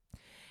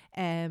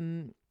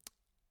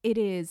 It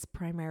is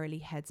primarily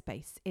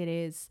headspace. It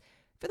is,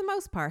 for the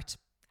most part,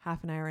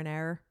 half an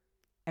hour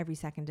every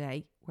second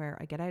day, where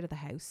I get out of the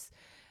house,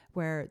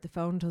 where the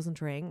phone doesn't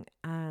ring,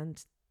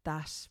 and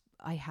that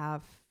I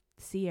have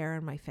sea air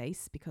in my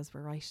face because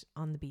we're right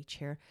on the beach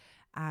here,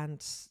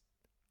 and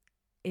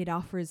it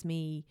offers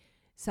me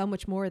so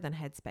much more than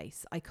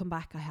headspace. I come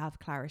back, I have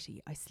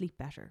clarity, I sleep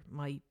better,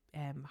 my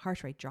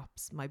heart rate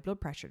drops, my blood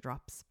pressure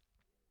drops.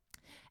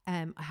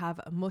 I have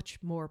a much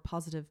more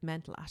positive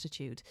mental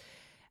attitude,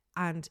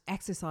 and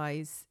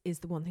exercise is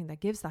the one thing that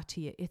gives that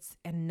to you. It's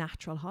a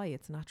natural high,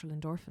 it's a natural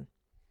endorphin.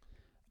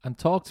 And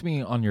talk to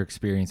me on your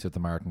experience with the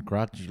marathon.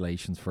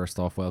 Congratulations, first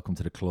off, welcome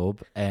to the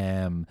club.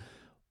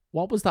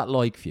 What was that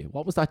like for you?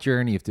 What was that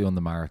journey of doing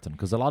the marathon?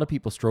 Because a lot of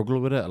people struggle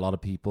with it. A lot of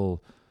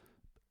people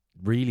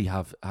really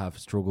have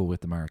struggled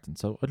with the marathon.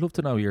 So I'd love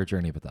to know your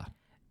journey about that.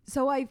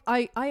 So I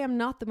am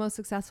not the most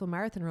successful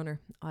marathon runner.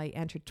 I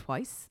entered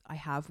twice. I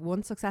have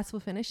one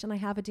successful finish and I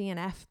have a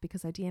DNF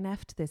because I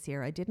DNF'd this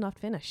year. I did not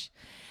finish.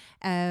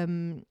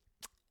 The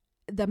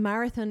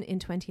marathon in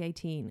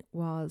 2018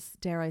 was,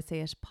 dare I say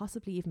it,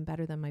 possibly even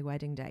better than my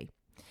wedding day.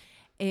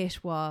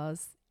 It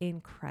was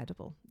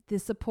incredible. The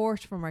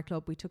support from our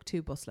club, we took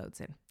 2 busloads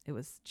in. It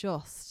was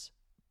just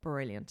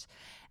brilliant.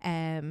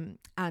 And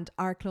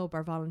our club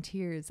are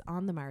volunteers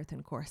on the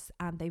marathon course,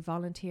 and they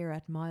volunteer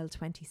at mile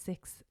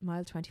 26,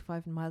 mile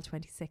 25 and mile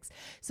 26.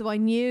 So I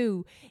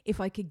knew if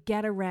I could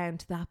get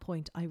around to that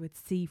point, I would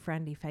see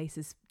friendly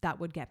faces that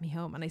would get me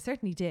home. And I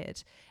certainly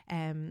did.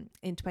 In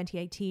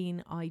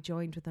 2018, I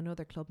joined with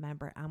another club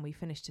member and we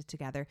finished it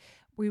together.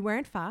 We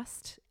weren't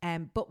fast,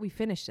 but we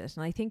finished it.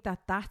 And I think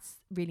that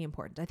that's really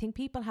important. I think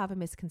people have a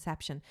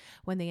misconception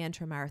when they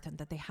enter a marathon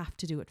that they have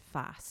to do it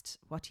fast.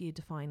 What do you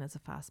define as a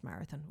fast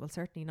marathon? Well,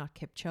 certainly not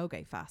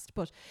Kipchoge fast,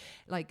 but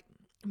like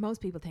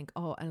most people think,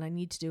 oh, and I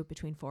need to do it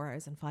between 4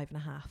 hours and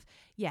 5.5.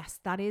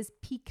 Yes, that is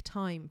peak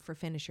time for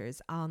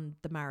finishers on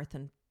the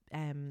marathon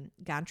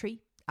gantry.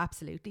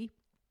 Absolutely.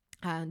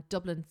 And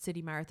Dublin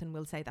City Marathon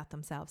will say that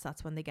themselves.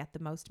 That's when they get the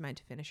most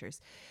amount of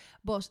finishers.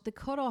 But the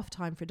cut-off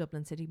time for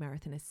Dublin City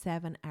Marathon is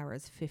 7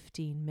 hours,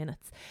 15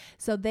 minutes.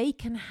 So they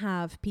can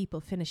have people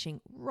finishing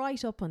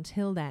right up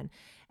until then.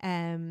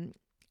 And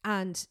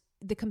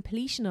the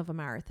completion of a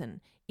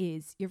marathon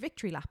is your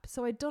victory lap.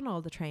 So I'd done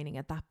all the training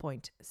at that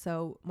point.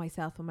 So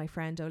myself and my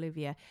friend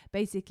Olivia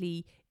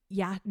basically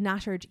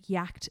nattered,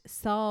 yacked,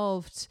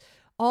 solved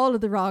all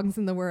of the wrongs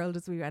in the world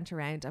as we went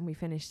around, and we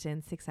finished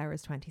in 6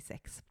 hours,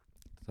 26.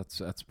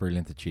 That's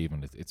brilliant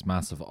achievement. It's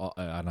massive,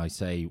 and I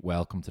say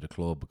welcome to the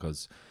club,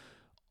 because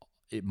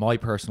my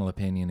personal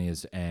opinion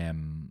is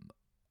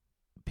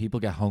people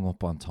get hung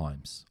up on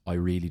times. I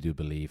really do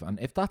believe, and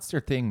if that's their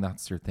thing,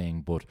 that's their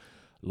thing. But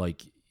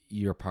like,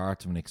 you're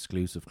part of an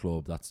exclusive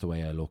club. That's the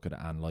way I look at it.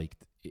 And like,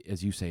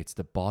 as you say, it's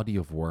the body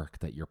of work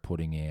that you're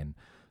putting in,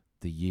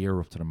 the year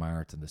up to the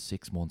marathon, the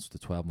 6 months, the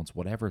 12 months,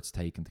 whatever it's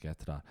taken to get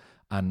to that.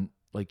 And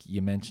like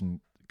you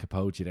mentioned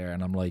Kipchoge there,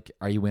 and I'm like,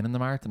 are you winning the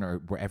marathon, or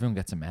where everyone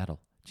gets a medal?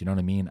 Do you know what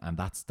I mean? And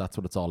that's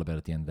what it's all about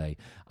at the end of the day.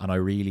 And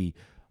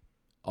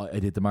I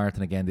did the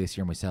marathon again this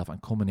year myself, and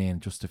coming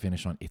in just to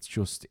finish on,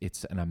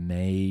 it's an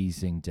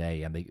amazing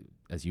day. And they,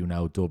 as you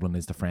know, Dublin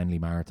is the friendly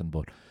marathon,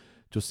 but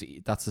just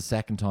that's the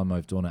second time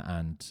I've done it,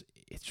 and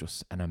it's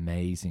just an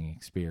amazing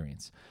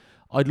experience.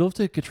 I'd love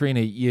to,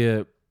 Katrina,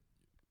 you're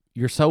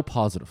so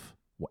positive.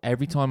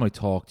 Every time I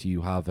talk to you,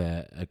 you have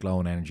a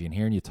glowing energy, and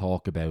hearing you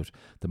talk about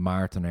the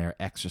marathon, air,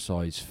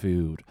 exercise,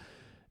 food.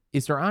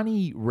 Is there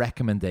any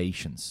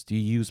recommendations? Do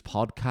you use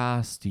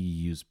podcasts? Do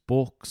you use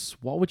books?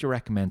 What would you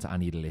recommend to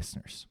any of the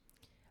listeners?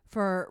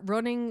 For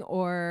running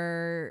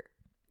or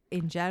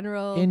in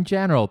general? In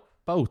general,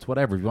 both,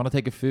 whatever. If you want to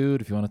take a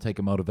food, if you want to take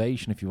a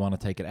motivation, if you want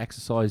to take an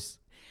exercise.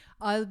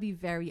 I'll be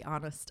very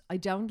honest. I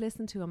don't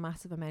listen to a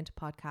massive amount of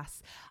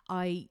podcasts.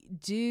 I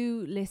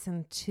do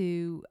listen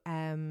to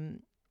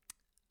Tom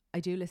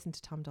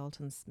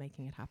Dalton's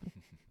Making It Happen.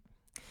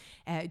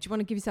 Do you want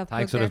to give yourself a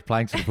Thanks for the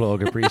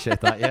plug. Appreciate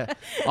that. Yeah,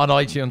 on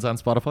iTunes and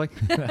Spotify.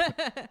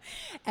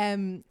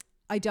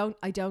 I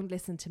don't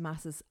listen to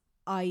masses.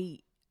 I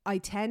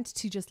tend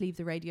to just leave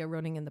the radio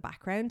running in the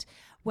background.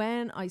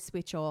 When I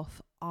switch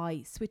off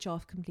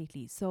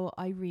completely. So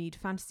I read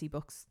fantasy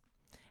books,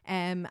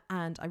 and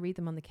I read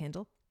them on the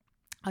Kindle.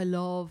 I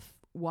love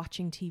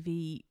watching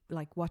TV,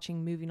 like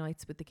watching movie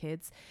nights with the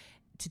kids.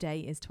 Today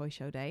is Toy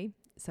Show Day.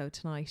 So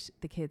tonight,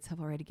 the kids have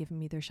already given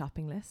me their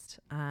shopping list,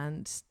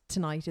 and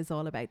tonight is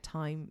all about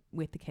time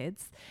with the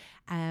kids.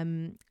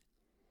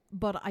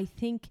 But I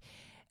think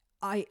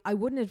I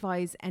wouldn't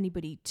advise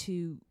anybody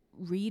to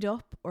read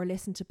up or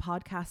listen to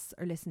podcasts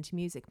or listen to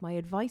music. My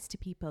advice to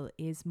people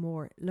is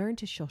more learn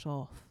to shut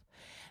off,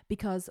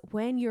 because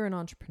when you're an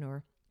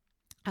entrepreneur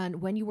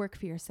and when you work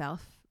for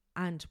yourself,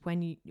 and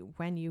when you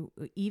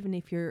even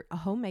if you're a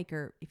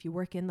homemaker, if you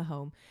work in the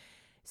home,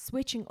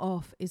 switching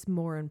off is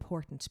more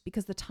important,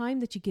 because the time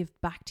that you give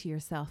back to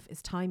yourself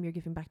is time you're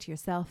giving back to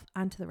yourself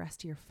and to the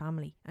rest of your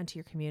family and to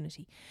your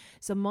community.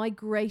 So my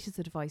greatest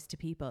advice to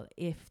people,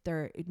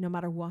 no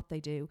matter what they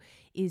do,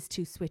 is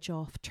to switch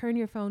off. Turn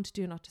your phone to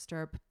do not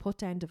disturb, put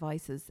down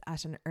devices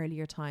at an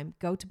earlier time,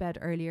 go to bed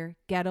earlier,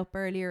 get up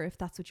earlier if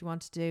that's what you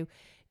want to do,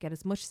 get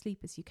as much sleep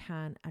as you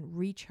can, and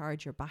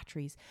recharge your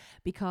batteries,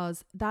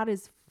 because that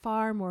is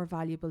far more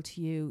valuable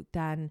to you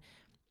than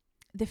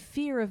the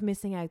fear of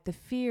missing out, the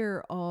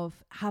fear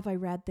of, have I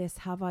read this?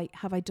 Have I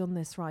done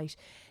this right?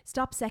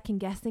 Stop second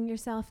guessing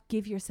yourself.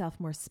 Give yourself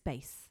more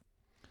space.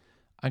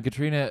 And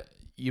Katrina,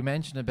 you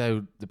mentioned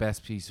about the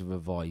best piece of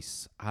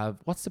advice.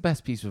 What's the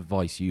best piece of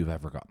advice you've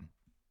ever gotten?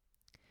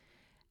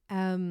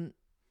 I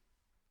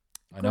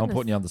know I'm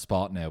putting you on the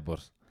spot now,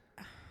 but...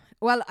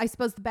 Well, I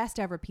suppose the best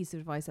ever piece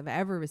of advice I've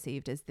ever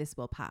received is this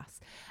will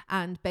pass.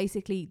 And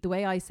basically the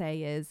way I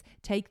say is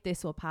take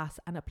this will pass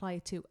and apply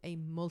it to a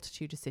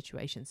multitude of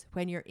situations.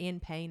 When you're in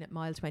pain at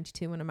mile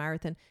 22 in a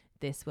marathon,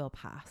 this will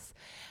pass.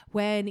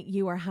 When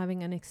you are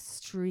having an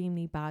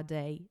extremely bad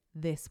day,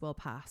 this will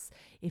pass.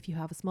 If you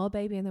have a small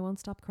baby and they won't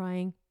stop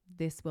crying,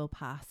 this will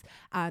pass.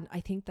 And I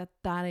think that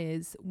that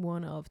is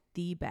one of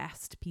the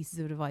best pieces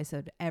of advice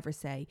I'd ever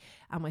say.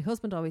 And my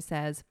husband always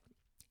says,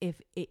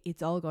 if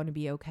it's all going to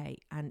be okay,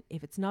 and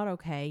if it's not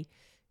okay,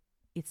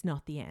 it's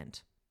not the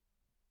end.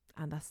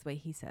 And that's the way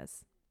he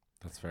says.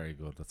 That's very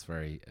good. That's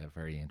very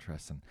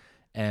interesting.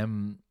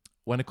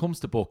 When it comes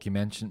to books, you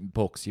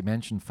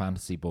mentioned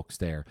fantasy books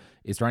there.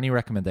 Is there any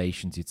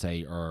recommendations you'd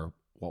say, or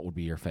what would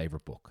be your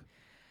favourite book?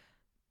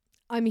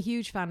 I'm a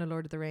huge fan of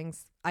Lord of the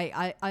Rings.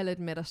 I'll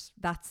admit it.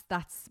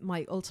 That's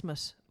my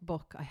ultimate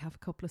book. I have a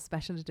couple of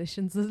special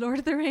editions of Lord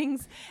of the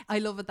Rings. I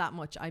love it that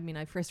much. I mean,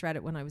 I first read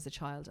it when I was a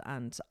child,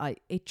 and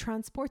it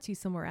transports you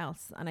somewhere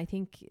else. And I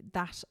think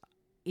that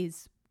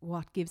is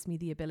what gives me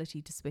the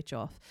ability to switch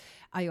off.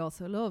 I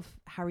also love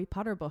Harry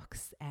Potter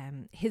books.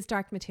 His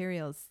Dark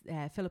Materials,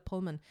 Philip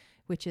Pullman,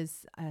 which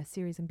is a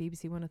series on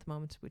BBC One at the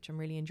moment, which I'm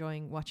really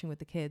enjoying watching with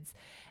the kids.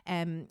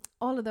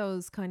 All of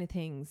those kind of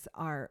things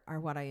are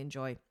what I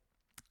enjoy.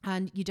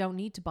 And you don't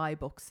need to buy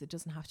books. It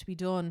doesn't have to be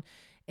done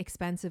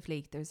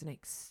expensively.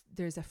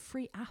 There's a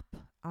free app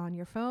on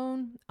your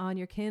phone, on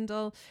your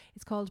Kindle.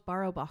 It's called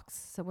BorrowBox.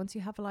 So once you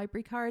have a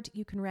library card,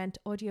 you can rent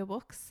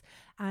audiobooks,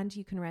 and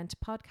you can rent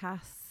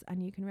podcasts,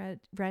 and you can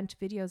rent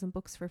videos and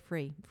books for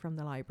free from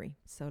the library.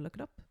 So look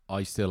it up.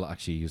 I still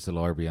actually use the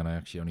library, and I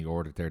actually only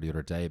ordered there the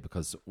other day,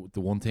 because the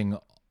one thing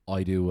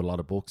I do with a lot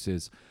of books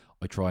is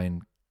I try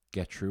and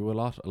get through a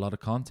lot of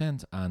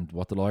content, and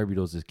what the library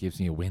does is gives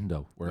me a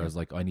window, whereas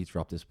like I need to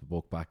drop this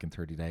book back in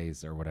 30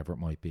 days or whatever it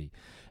might be.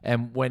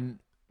 When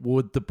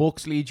would the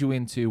books lead you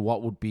into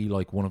what would be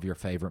like one of your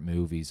favorite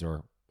movies,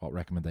 or what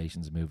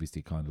recommendations of movies do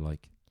you kind of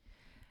like?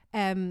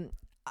 And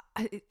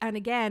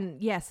again,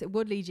 yes, it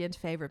would lead you into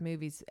favorite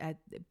movies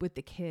with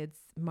the kids.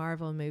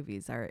 Marvel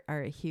movies are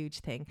a huge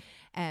thing,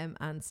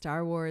 and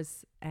Star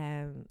Wars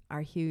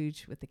are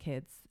huge with the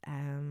kids.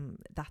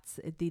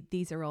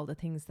 These are all the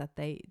things that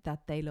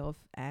they love.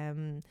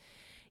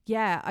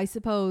 Yeah, I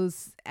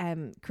suppose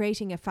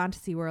creating a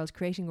fantasy world,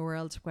 creating a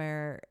world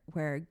where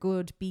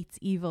good beats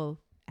evil.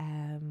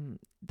 Isn't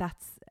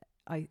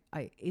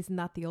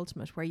that the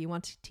ultimate, where you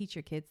want to teach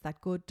your kids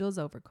that good does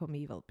overcome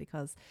evil,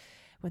 because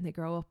when they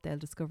grow up, they'll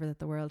discover that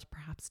the world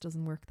perhaps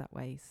doesn't work that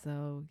way.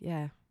 So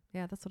yeah,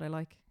 that's what I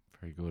like.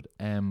 Very good.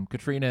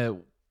 Katrina,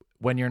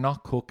 when you're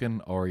not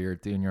cooking or you're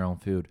doing your own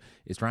food,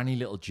 is there any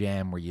little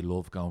gem where you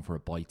love going for a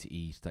bite to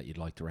eat that you'd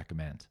like to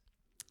recommend?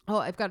 Oh,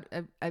 I've got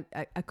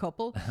a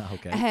couple.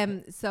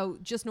 Okay. So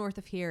just north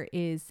of here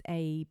is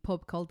a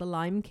pub called the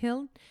Lime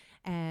Kiln,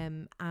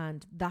 and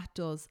that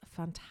does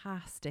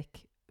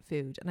fantastic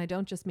food. And I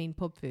don't just mean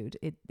pub food.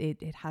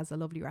 It has a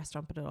lovely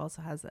restaurant, but it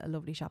also has a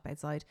lovely shop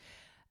outside.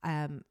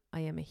 I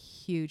am a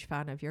huge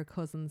fan of your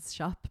cousin's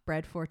shop,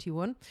 Bread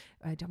 41.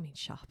 I don't mean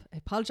shop. I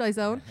apologise,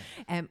 Owen.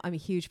 I'm a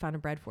huge fan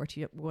of Bread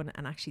 41,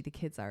 and actually the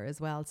kids are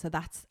as well. So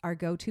that's our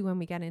go-to when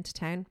we get into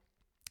town.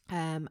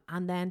 And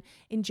then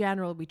in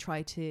general, we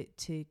try to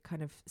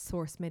kind of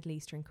source Middle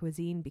Eastern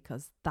cuisine,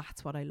 because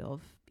that's what I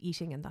love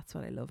eating and that's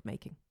what I love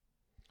making.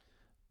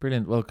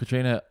 Brilliant. Well,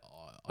 Katrina,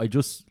 I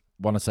just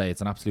want to say it's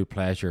an absolute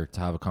pleasure to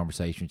have a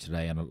conversation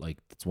today, and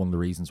it's one of the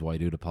reasons why I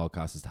do the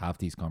podcast, is to have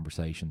these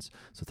conversations.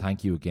 So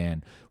thank you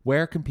again.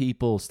 Where can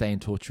people stay in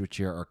touch with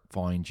you or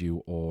find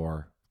you,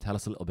 or tell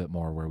us a little bit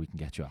more where we can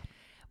get you at?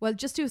 Well,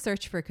 just do a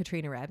search for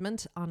Katrina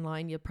Redmond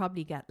online. You'll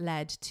probably get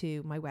led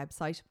to my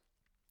website,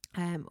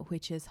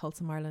 which is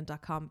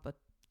wholesomeIreland.com, but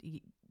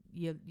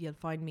you'll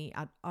find me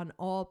on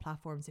all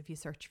platforms if you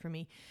search for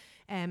me.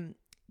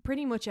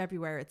 Pretty much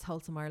everywhere it's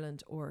Wholesome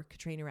Ireland or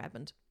Katrina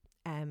Redmond.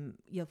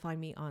 You'll find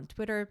me on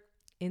Twitter,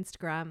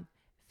 Instagram,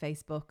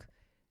 Facebook,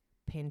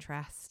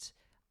 Pinterest.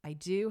 I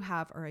did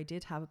have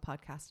a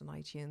podcast on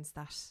iTunes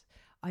that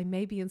I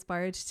may be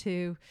inspired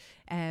to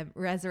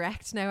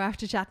resurrect now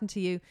after chatting to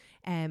you,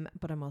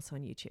 but I'm also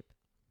on YouTube.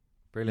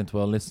 Brilliant.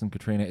 Well, listen,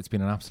 Katrina, it's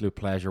been an absolute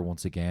pleasure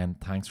once again.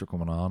 Thanks for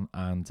coming on,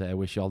 and I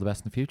wish you all the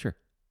best in the future.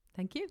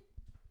 Thank you.